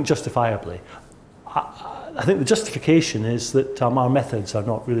 And I think justifiably. I think the justification is that our methods are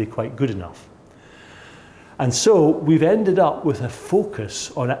not really quite good enough. And so we've ended up with a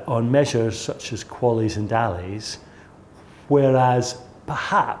focus on measures such as QALYs and DALYs, whereas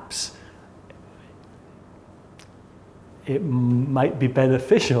perhaps it might be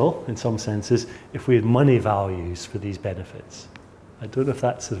beneficial in some senses if we had money values for these benefits. I don't know if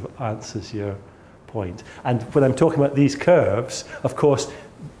that sort of answers your point. And when I'm talking about these curves, of course,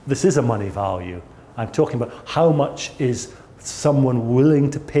 this is a money value. I'm talking about how much is someone willing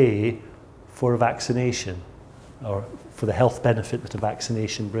to pay for a vaccination or for the health benefit that a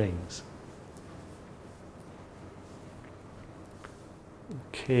vaccination brings.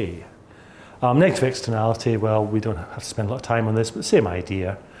 Okay. Negative externality, well, we don't have to spend a lot of time on this, but same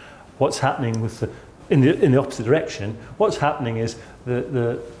idea. What's happening with in the opposite direction, what's happening is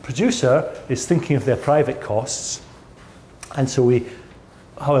the producer is thinking of their private costs, and so we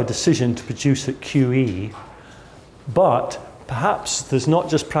have a decision to produce at QE, but perhaps there's not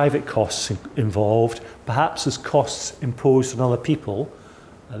just private costs involved, perhaps there's costs imposed on other people,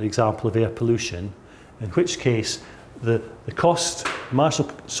 the example of air pollution, in which case the cost, marginal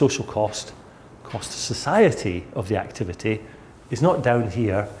social cost to society of the activity is not down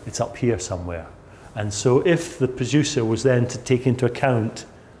here, it's up here somewhere. And so if the producer was then to take into account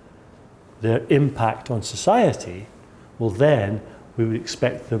their impact on society, well then we would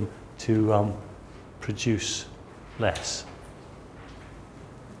expect them to produce less.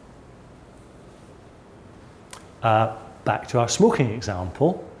 Back to our smoking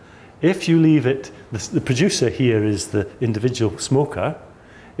example. If you leave it, the producer here is the individual smoker.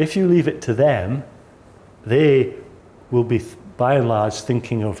 If you leave it to them, they will be, by and large,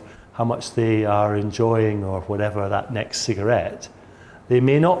 thinking of how much they are enjoying or whatever that next cigarette. They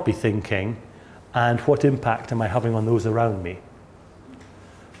may not be thinking, and what impact am I having on those around me?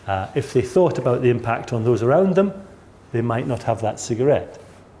 If they thought about the impact on those around them, they might not have that cigarette.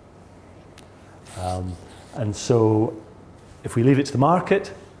 And so if we leave it to the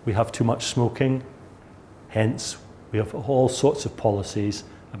market, we have too much smoking. Hence, we have all sorts of policies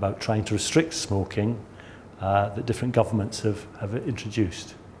about trying to restrict smoking that different governments have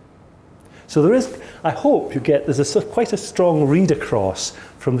introduced. So there is, I hope you get, there's quite a strong read across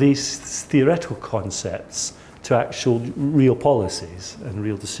from these theoretical concepts to actual real policies and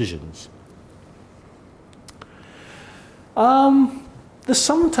real decisions. There's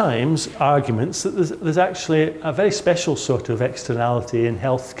sometimes arguments that there's actually a very special sort of externality in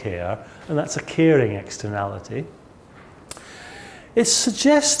healthcare, and that's a caring externality. It's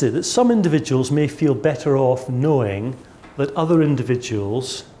suggested that some individuals may feel better off knowing that other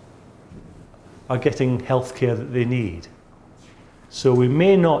individuals are getting healthcare that they need. So we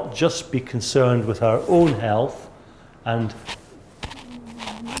may not just be concerned with our own health and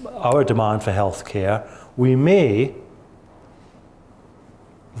our demand for healthcare. We may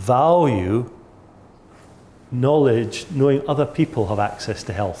value knowledge, knowing other people have access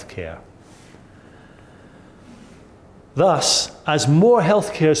to healthcare. Thus, as more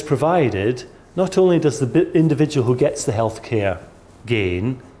healthcare is provided, not only does the individual who gets the healthcare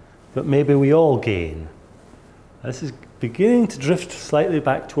gain, but maybe we all gain. This is beginning to drift slightly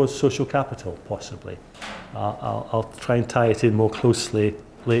back towards social capital, possibly. I'll try and tie it in more closely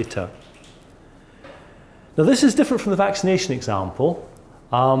later. Now, this is different from the vaccination example.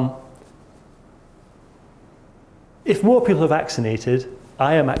 If more people are vaccinated,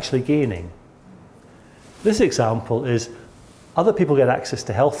 I am actually gaining. This example is other people get access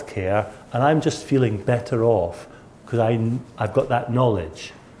to healthcare and I'm just feeling better off because I've got that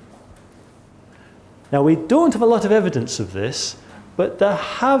knowledge. Now, we don't have a lot of evidence of this, but there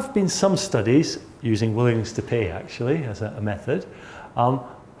have been some studies using willingness to pay, actually, as a method,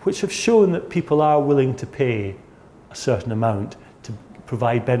 which have shown that people are willing to pay a certain amount to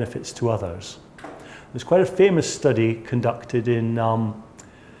provide benefits to others. There's quite a famous study conducted in,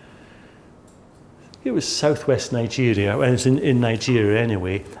 it was southwest Nigeria, well, it's in Nigeria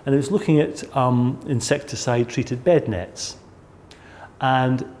anyway, and it was looking at insecticide-treated bed nets.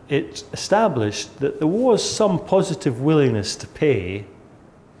 And it established that there was some positive willingness to pay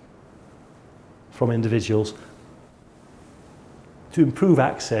from individuals to improve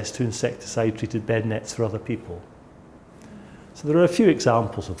access to insecticide-treated bed nets for other people. So there are a few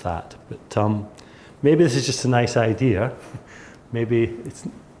examples of that, but maybe this is just a nice idea. Maybe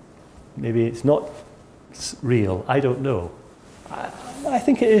it's not real. I don't know. I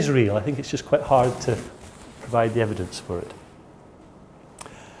think it is real. I think it's just quite hard to provide the evidence for it.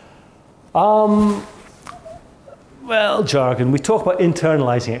 Well, jargon. We talk about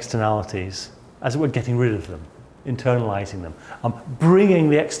internalizing externalities as we're getting rid of them, internalizing them, bringing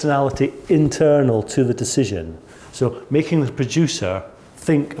the externality internal to the decision. So making the producer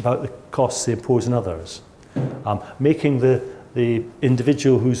think about the costs they impose on others, making the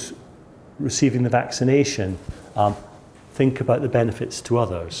individual who's receiving the vaccination think about the benefits to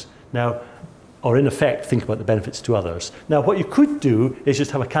others. Now, or in effect, think about the benefits to others. Now, what you could do is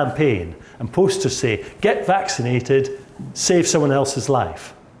just have a campaign and posters say, get vaccinated, save someone else's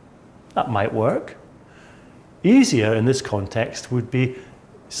life. That might work. Easier in this context would be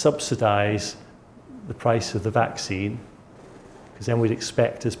subsidize the price of the vaccine, because then we'd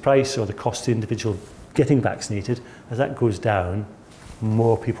expect as price or the cost to the individual getting vaccinated, as that goes down,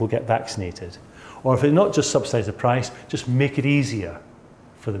 more people get vaccinated. Or if it's not just subsidize the price, just make it easier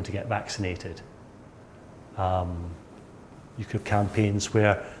for them to get vaccinated. You could have campaigns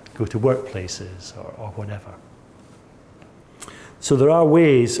where go to workplaces or whatever. So there are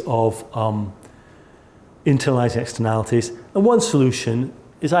ways of internalizing externalities, and one solution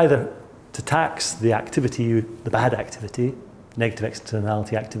is either to tax the activity, the bad activity, negative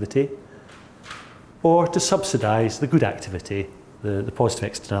externality activity, or to subsidize the good activity, the positive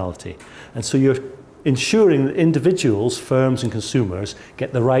externality. And so you're ensuring that individuals, firms and consumers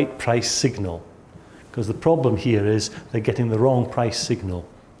get the right price signal, because the problem here is they're getting the wrong price signal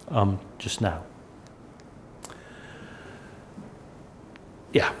just now.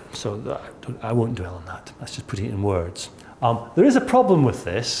 Yeah, so I won't dwell on that. That's just putting it in words. There is a problem with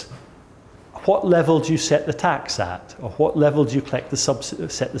this. What level do you set the tax at? Or what level do you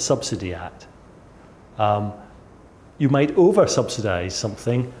set the subsidy at? You might over-subsidize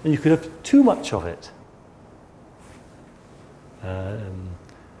something, and you could have too much of it.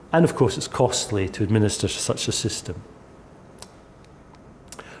 And of course, it's costly to administer such a system.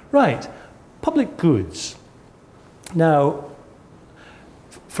 Right, public goods. Now,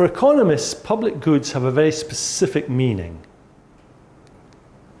 for economists, public goods have a very specific meaning.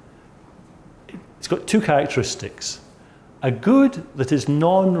 It's got two characteristics. A good that is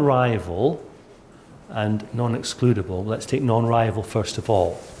non-rival and non-excludable. Let's take non-rival first of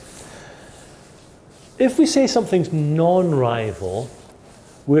all. If we say something's non-rival,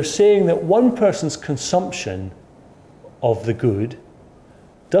 we're saying that one person's consumption of the good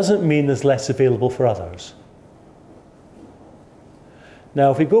doesn't mean there's less available for others.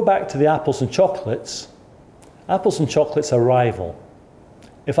 Now, if we go back to the apples and chocolates are rival.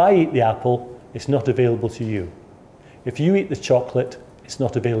 If I eat the apple, it's not available to you. If you eat the chocolate, it's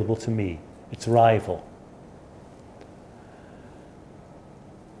not available to me. It's rival.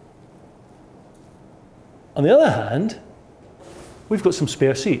 On the other hand, we've got some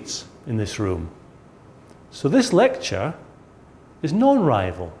spare seats in this room. So this lecture is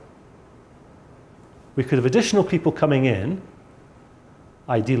non-rival. We could have additional people coming in,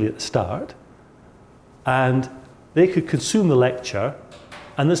 ideally at the start, and they could consume the lecture,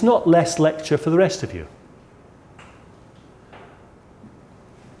 and there's not less lecture for the rest of you.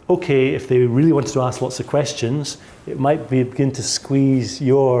 Okay, if they really wanted to ask lots of questions, it might begin to squeeze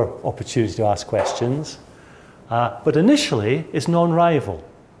your opportunity to ask questions. But initially, it's non-rival.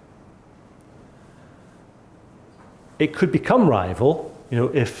 It could become rival,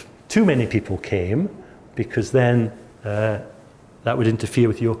 if too many people came, because then that would interfere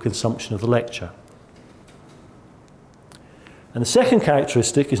with your consumption of the lecture. And the second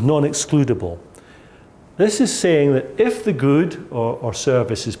characteristic is non-excludable. This is saying that if the good or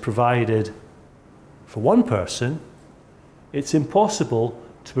service is provided for one person, it's impossible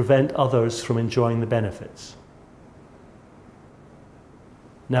to prevent others from enjoying the benefits.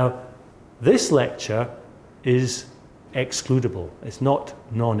 Now, this lecture is excludable. It's not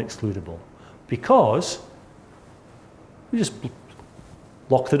non-excludable, because we just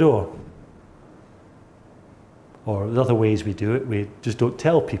lock the door. Or the other ways we do it, we just don't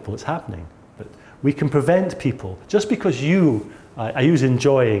tell people it's happening. But we can prevent people, just because you, I use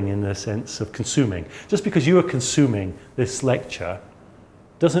enjoying in the sense of consuming, just because you are consuming this lecture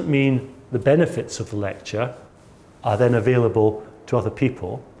doesn't mean the benefits of the lecture are then available to other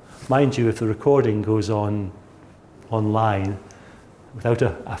people. Mind you, if the recording goes on online without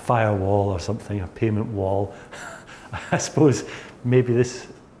a firewall or something, a payment wall, I suppose maybe this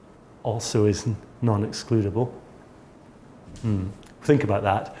also is non-excludable. Think about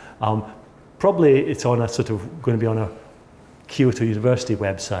that. Probably it's on a sort of going to be on a Kyoto University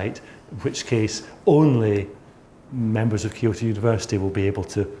website, in which case only members of Kyoto University will be able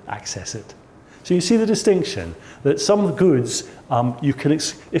to access it. So you see the distinction that some goods, you can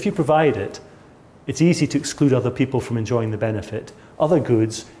if you provide it, it's easy to exclude other people from enjoying the benefit. Other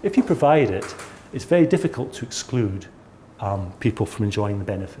goods, if you provide it, it's very difficult to exclude people from enjoying the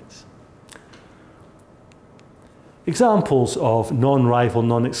benefits. Examples of non-rival,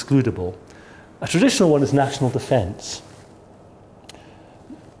 non-excludable. A traditional one is national defence.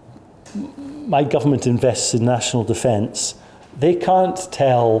 My government invests in national defence. They can't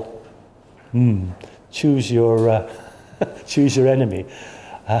tell, choose your enemy.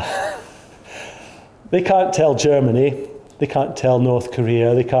 They can't tell Germany, they can't tell North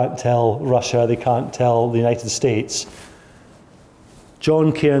Korea, they can't tell Russia, they can't tell the United States.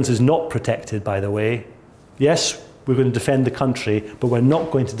 John Cairns is not protected, by the way. Yes, we're going to defend the country, but we're not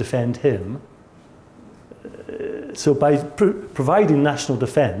going to defend him. So by providing national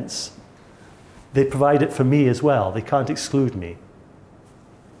defence, they provide it for me as well. They can't exclude me.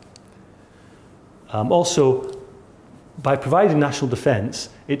 Also, by providing national defence,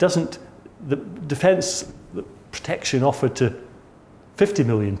 it doesn't, the defence protection offered to 50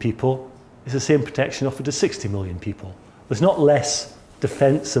 million people is the same protection offered to 60 million people. There's not less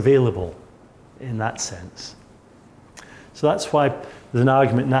defence available in that sense. So that's why there's an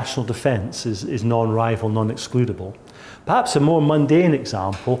argument national defence is non-rival, non-excludable. Perhaps a more mundane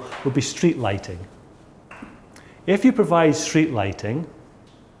example would be street lighting. If you provide street lighting,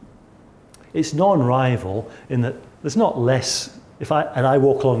 it's non-rival in that there's not less, and I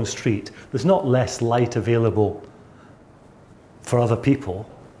walk along the street, there's not less light available for other people.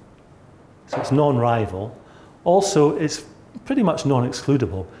 So it's non-rival. Also, it's pretty much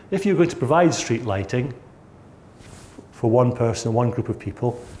non-excludable. If you're going to provide street lighting for one person, one group of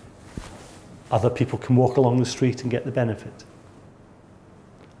people, other people can walk along the street and get the benefit.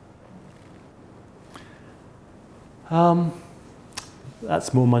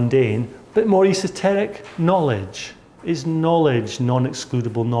 That's more mundane, but more esoteric. Knowledge. Is knowledge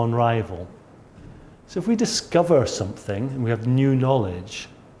non-excludable, non-rival? So if we discover something and we have new knowledge,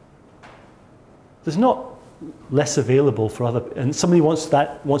 there's not less available for other, and somebody wants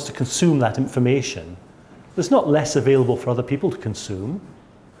to consume that information, there's not less available for other people to consume.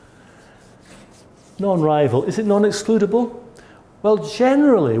 Non-rival. Is it non-excludable? Well,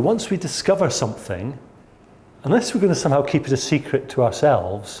 generally, once we discover something, unless we're going to somehow keep it a secret to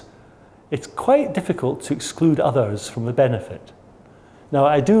ourselves, it's quite difficult to exclude others from the benefit. Now,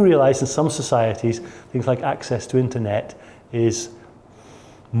 I do realize in some societies, things like access to internet is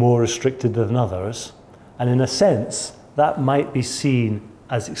more restricted than others, and in a sense, that might be seen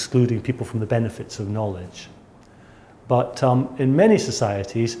as excluding people from the benefits of knowledge. But in many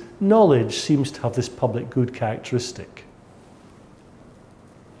societies, knowledge seems to have this public good characteristic.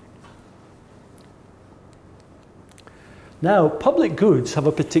 Now, public goods have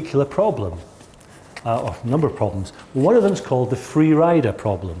a particular problem, or a number of problems. One of them is called the free rider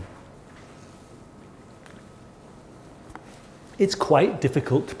problem. It's quite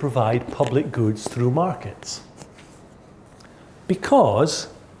difficult to provide public goods through markets because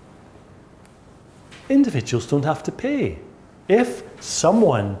individuals don't have to pay. If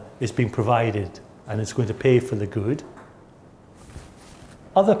someone is being provided and is going to pay for the good,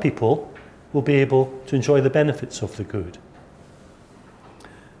 other people will be able to enjoy the benefits of the good.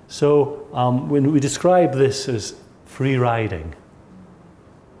 So when we describe this as free riding,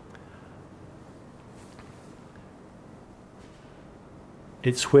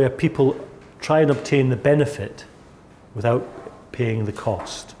 it's where people try and obtain the benefit without paying the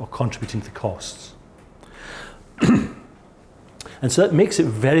cost or contributing to the costs. And so that makes it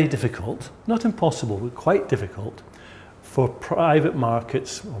very difficult, not impossible, but quite difficult for private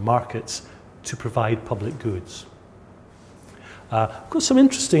markets or markets to provide public goods. I've got some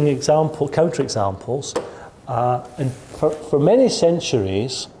interesting counterexamples. And for many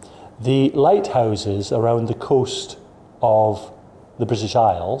centuries, the lighthouses around the coast of the British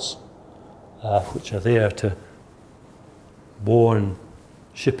Isles which are there to warn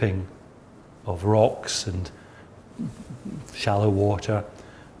shipping of rocks and shallow water,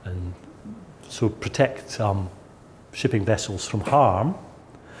 and so protect shipping vessels from harm.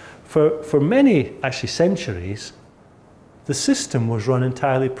 For many, actually centuries, the system was run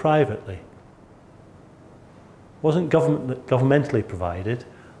entirely privately. It wasn't governmentally provided.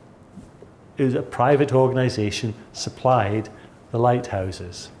 It was a private organisation supplied the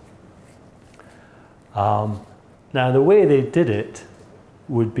lighthouses. Now the way they did it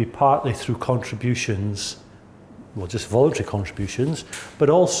would be partly through contributions, well, just voluntary contributions, but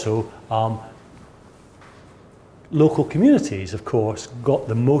also local communities, of course, got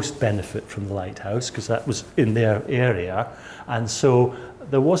the most benefit from the lighthouse because that was in their area, and so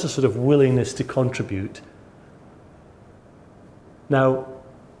there was a sort of willingness to contribute. Now,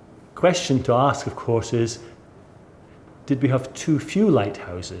 question to ask, of course, is, did we have too few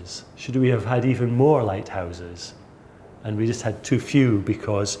lighthouses? Should we have had even more lighthouses? And we just had too few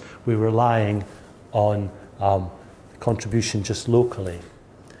because we were relying on contribution just locally.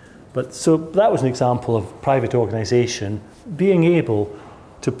 But so that was an example of private organisation being able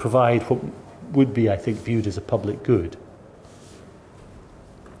to provide what would be, I think, viewed as a public good.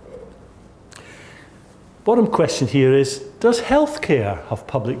 Bottom question here is, does healthcare have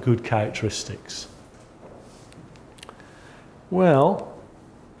public good characteristics? Well,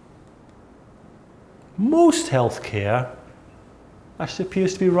 most healthcare actually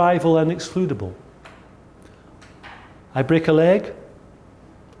appears to be rival and excludable. I break a leg,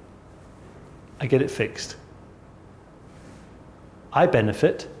 I get it fixed. I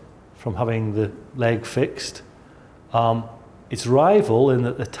benefit from having the leg fixed. It's rival in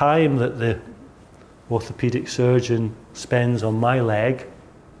that the time that the orthopedic surgeon spends on my leg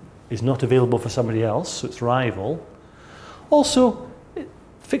is not available for somebody else, so it's rival. Also,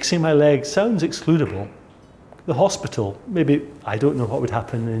 fixing my leg sounds excludable. The hospital, maybe, I don't know what would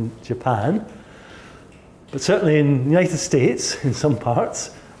happen in Japan, but certainly in the United States, in some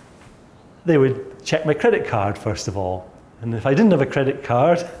parts, they would check my credit card first of all. And if I didn't have a credit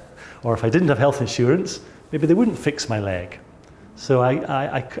card, or if I didn't have health insurance, maybe they wouldn't fix my leg. So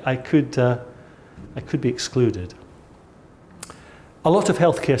I could be excluded. A lot of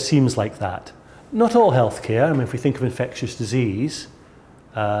healthcare seems like that. Not all healthcare. I mean, if we think of infectious disease,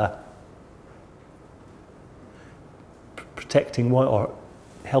 protecting one or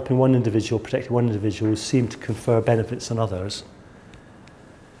helping one individual, protecting one individual seem to confer benefits on others.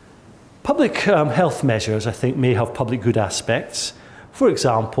 Public health measures, I think, may have public good aspects. For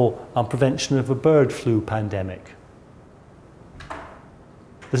example, prevention of a bird flu pandemic.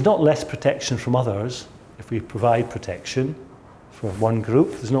 There's not less protection from others if we provide protection for one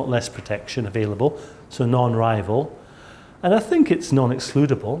group. There's not less protection available, so non-rival. And I think it's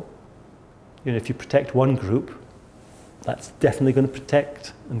non-excludable. You know, if you protect one group, that's definitely going to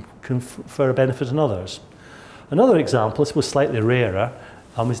protect and confer a benefit on others. Another example, this was slightly rarer,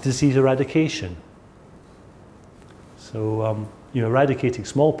 is disease eradication. So, you know, eradicating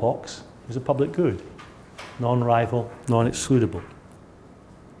smallpox is a public good, non-rival, non-excludable.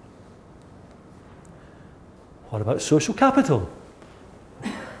 What about social capital?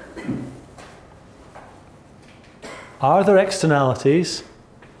 Are there externalities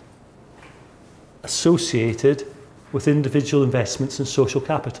associated with individual investments in social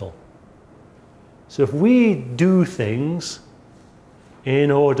capital? So if we do things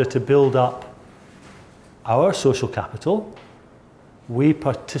in order to build up our social capital, we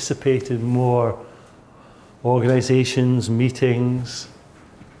participate in more organizations, meetings,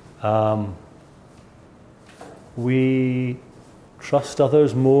 we trust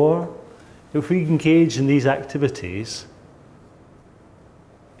others more. If we engage in these activities,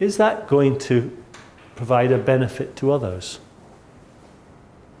 is that going to provide a benefit to others?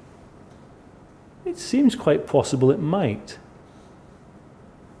 It seems quite possible it might.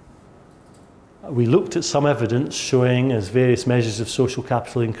 We looked at some evidence showing as various measures of social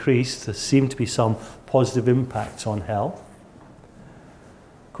capital increased, there seemed to be some positive impacts on health.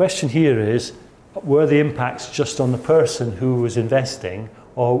 Question here is, were the impacts just on the person who was investing,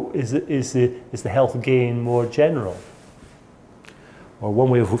 or is the health gain more general? Or one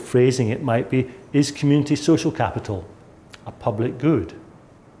way of phrasing it might be, is community social capital a public good?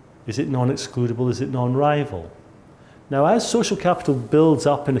 Is it non-excludable? Is it non-rival? Now, as social capital builds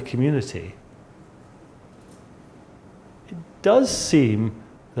up in a community, it does seem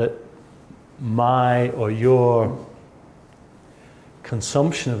that my or your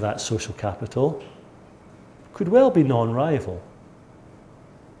consumption of that social capital could well be non-rival.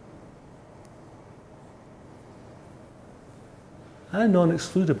 And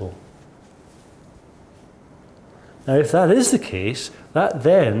non-excludable. Now, if that is the case, that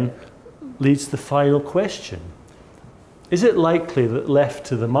then leads to the final question. Is it likely that left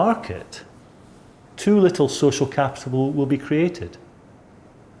to the market, too little social capital will be created?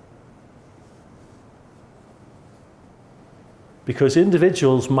 Because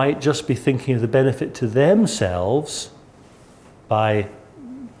individuals might just be thinking of the benefit to themselves by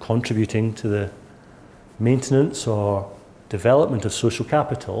contributing to the maintenance or development of social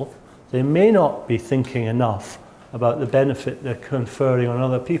capital. They may not be thinking enough about the benefit they're conferring on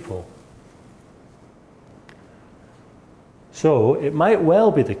other people. So it might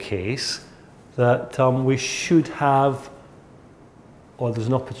well be the case that we should have, or there's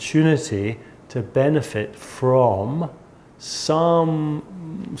an opportunity to benefit from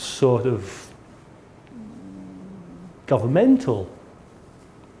some sort of governmental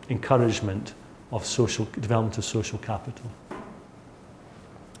encouragement of social development of social capital.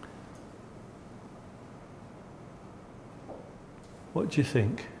 What do you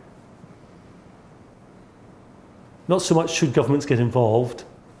think? Not so much should governments get involved.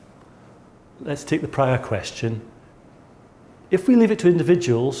 Let's take the prior question. If we leave it to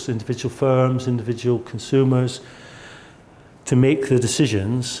individuals, individual firms, individual consumers to make the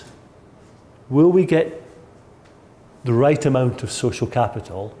decisions, will we get the right amount of social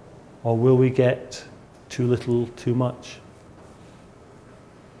capital, or will we get too little, too much?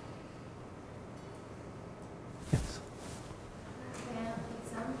 Yes. An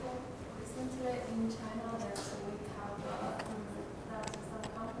example, recently in China, that we have that some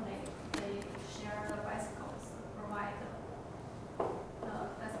company, they share the bicycles, provide the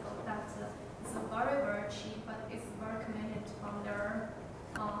bicycle that is very, very cheap, but it's very convenient from their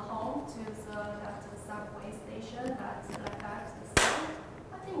home to that subway station, that like that.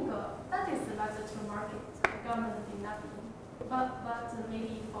 I think that is related to market. The government did nothing, but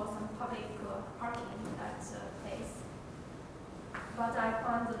maybe for some public parking that place. But I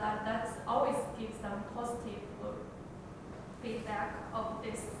found that always gives them positive feedback of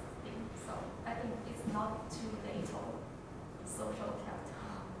this thing. So I think it's not too little social capital.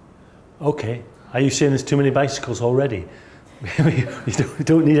 Okay. Are you saying there's too many bicycles already? We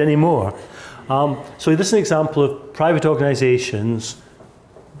don't need any more. So this is an example of private organisations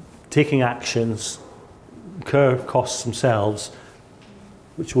taking actions, incur costs themselves,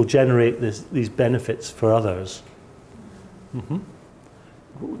 which will generate these benefits for others. Do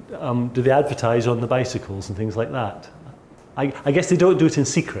they advertise on the bicycles and things like that? I guess they don't do it in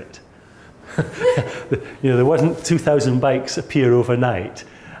secret. There wasn't 2,000 bikes appear overnight,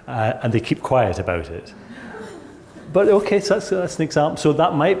 and they keep quiet about it. But okay, so that's an example. So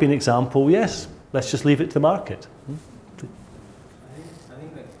that might be an example. Yes, let's just leave it to the market. I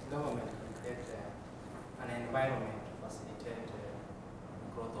think the government can create an environment to facilitate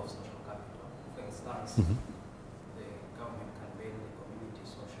growth of social capital. For instance, the government can build the community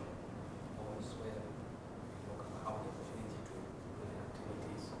social halls where people can have the opportunity to do the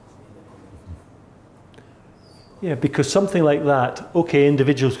activities in the community. Yeah, because something like that, okay,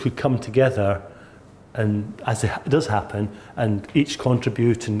 individuals could come together, and as it does happen, and each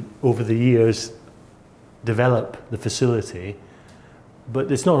contribute and over the years develop the facility,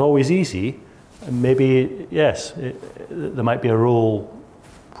 but it's not always easy. And maybe, yes, there might be a role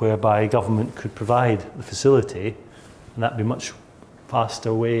whereby government could provide the facility, and that'd be a much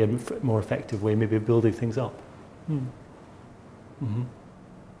faster way and more effective way, maybe of building things up.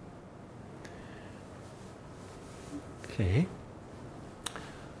 Okay.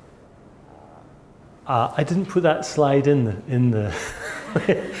 I didn't put that slide in the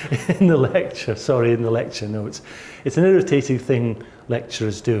in the lecture. Sorry, in the lecture notes. It's an irritating thing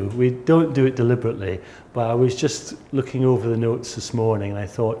lecturers do. We don't do it deliberately, but I was just looking over the notes this morning, and I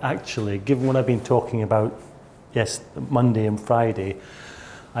thought, actually, given what I've been talking about, yes, Monday and Friday,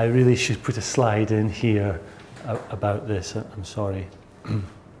 I really should put a slide in here about this. I'm sorry.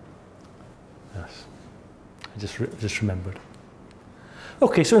 Yes, I just remembered.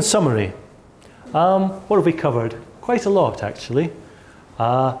 Okay, so in summary. What have we covered? Quite a lot, actually.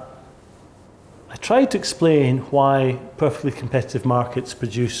 I tried to explain why perfectly competitive markets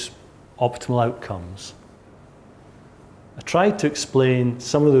produce optimal outcomes. I tried to explain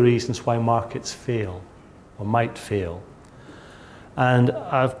some of the reasons why markets fail, or might fail. And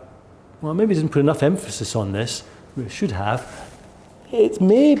maybe I didn't put enough emphasis on this, we should have. It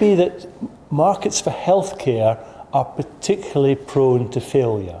may be that markets for healthcare are particularly prone to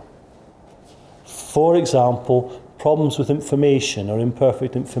failure. For example, problems with information or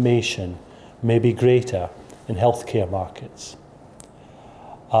imperfect information may be greater in healthcare markets.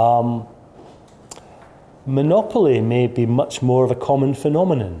 Monopoly may be much more of a common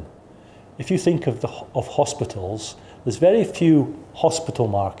phenomenon if you think of hospitals, there's very few hospital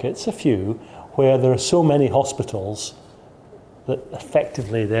markets, a few, where there are so many hospitals that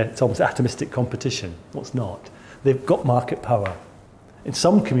effectively it's almost atomistic competition. Well, it's not. They've got market power. In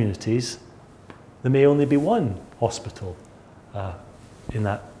some communities, there may only be one hospital in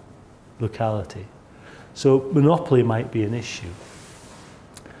that locality. So monopoly might be an issue.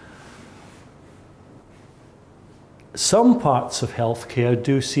 Some parts of healthcare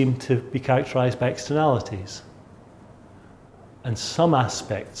do seem to be characterised by externalities, and some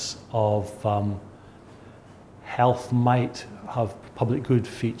aspects of health might have public good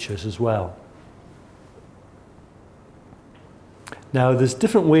features as well. Now, there's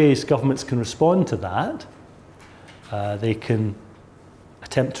different ways governments can respond to that. They can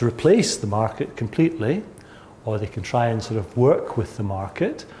attempt to replace the market completely, or they can try and sort of work with the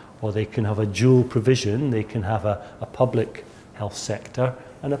market, or they can have a dual provision. They can have a public health sector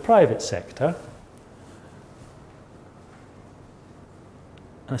and a private sector.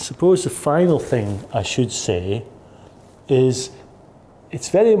 And I suppose the final thing I should say is it's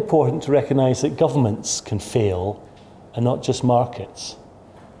very important to recognise that governments can fail and not just markets.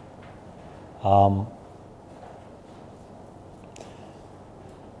 So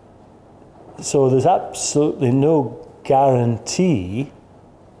there's absolutely no guarantee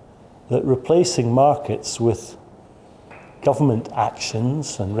that replacing markets with government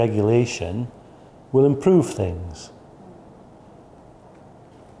actions and regulation will improve things.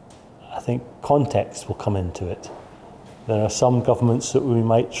 I think context will come into it. There are some governments that we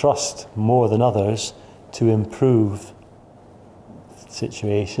might trust more than others to improve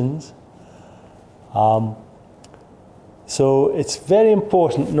situations. So it's very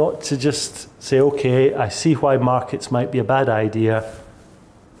important not to just say, okay, I see why markets might be a bad idea.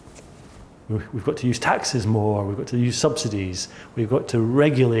 We've got to use taxes more, we've got to use subsidies, we've got to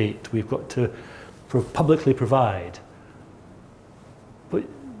regulate, we've got to publicly provide. But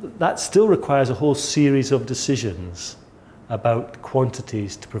that still requires a whole series of decisions about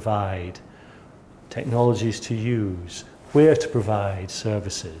quantities to provide, technologies to use, where to provide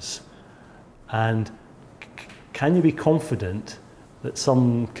services. And can you be confident that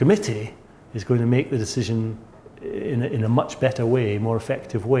some committee is going to make the decision in a much better way, more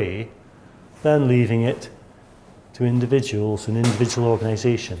effective way, than leaving it to individuals and individual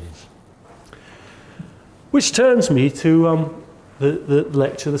organisations? Which turns me to the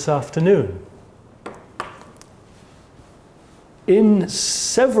lecture this afternoon. In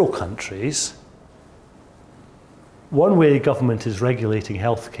several countries, one way government is regulating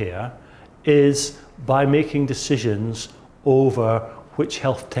healthcare is by making decisions over which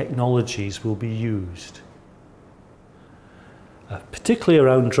health technologies will be used, particularly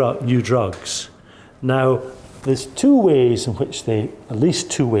around new drugs. Now, there's at least two ways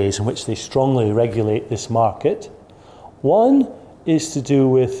in which they strongly regulate this market. One is to do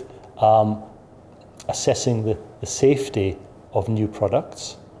with assessing the safety of new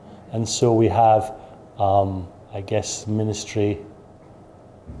products. And so we have, I guess, ministry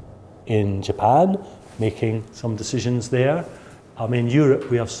in Japan making some decisions there. In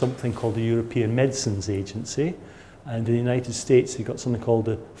Europe, we have something called the European Medicines Agency. And in the United States, you've got something called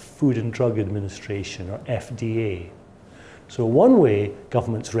the Food and Drug Administration, or FDA. So one way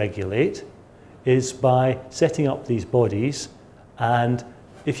governments regulate is by setting up these bodies, and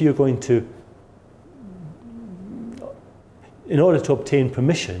if you're going to, in order to obtain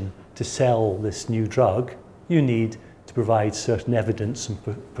permission to sell this new drug, you need to provide certain evidence and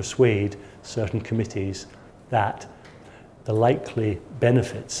persuade certain committees that the likely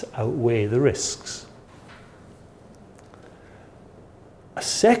benefits outweigh the risks. A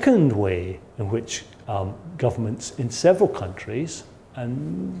second way in which governments in several countries,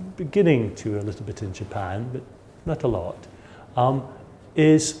 and beginning to a little bit in Japan, but not a lot,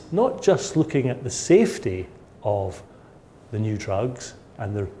 is not just looking at the safety of the new drugs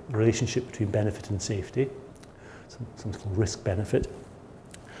and the relationship between benefit and safety, something called risk-benefit,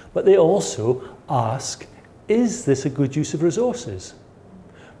 but they also ask, is this a good use of resources?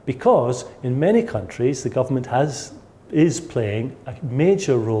 Because in many countries, the government is playing a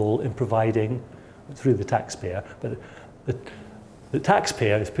major role in providing, through the taxpayer, but the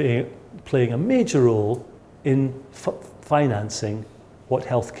taxpayer is playing a major role in financing what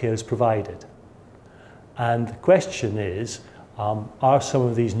healthcare is provided. And the question is, are some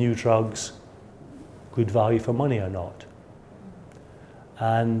of these new drugs good value for money or not?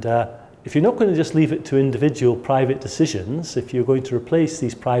 And if you're not going to just leave it to individual private decisions, if you're going to replace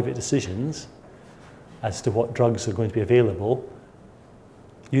these private decisions as to what drugs are going to be available,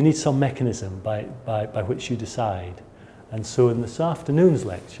 you need some mechanism by which you decide. And so in this afternoon's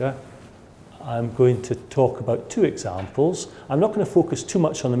lecture, I'm going to talk about two examples. I'm not going to focus too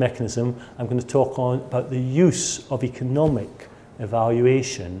much on the mechanism. I'm going to talk about the use of economic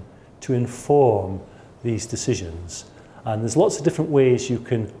evaluation to inform these decisions. And there's lots of different ways you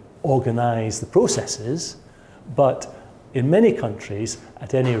can organise the processes, but in many countries,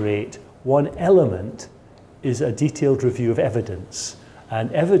 at any rate, one element is a detailed review of evidence.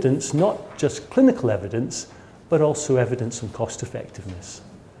 And evidence, not just clinical evidence, but also evidence on cost effectiveness.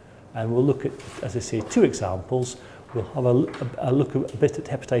 And we'll look at, as I say, two examples. We'll have a look a bit at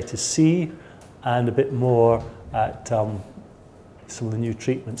hepatitis C and a bit more at some of the new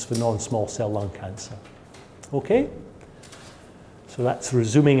treatments for non-small cell lung cancer. Okay? So that's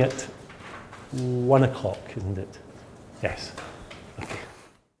resuming at 1 o'clock, isn't it? Yes.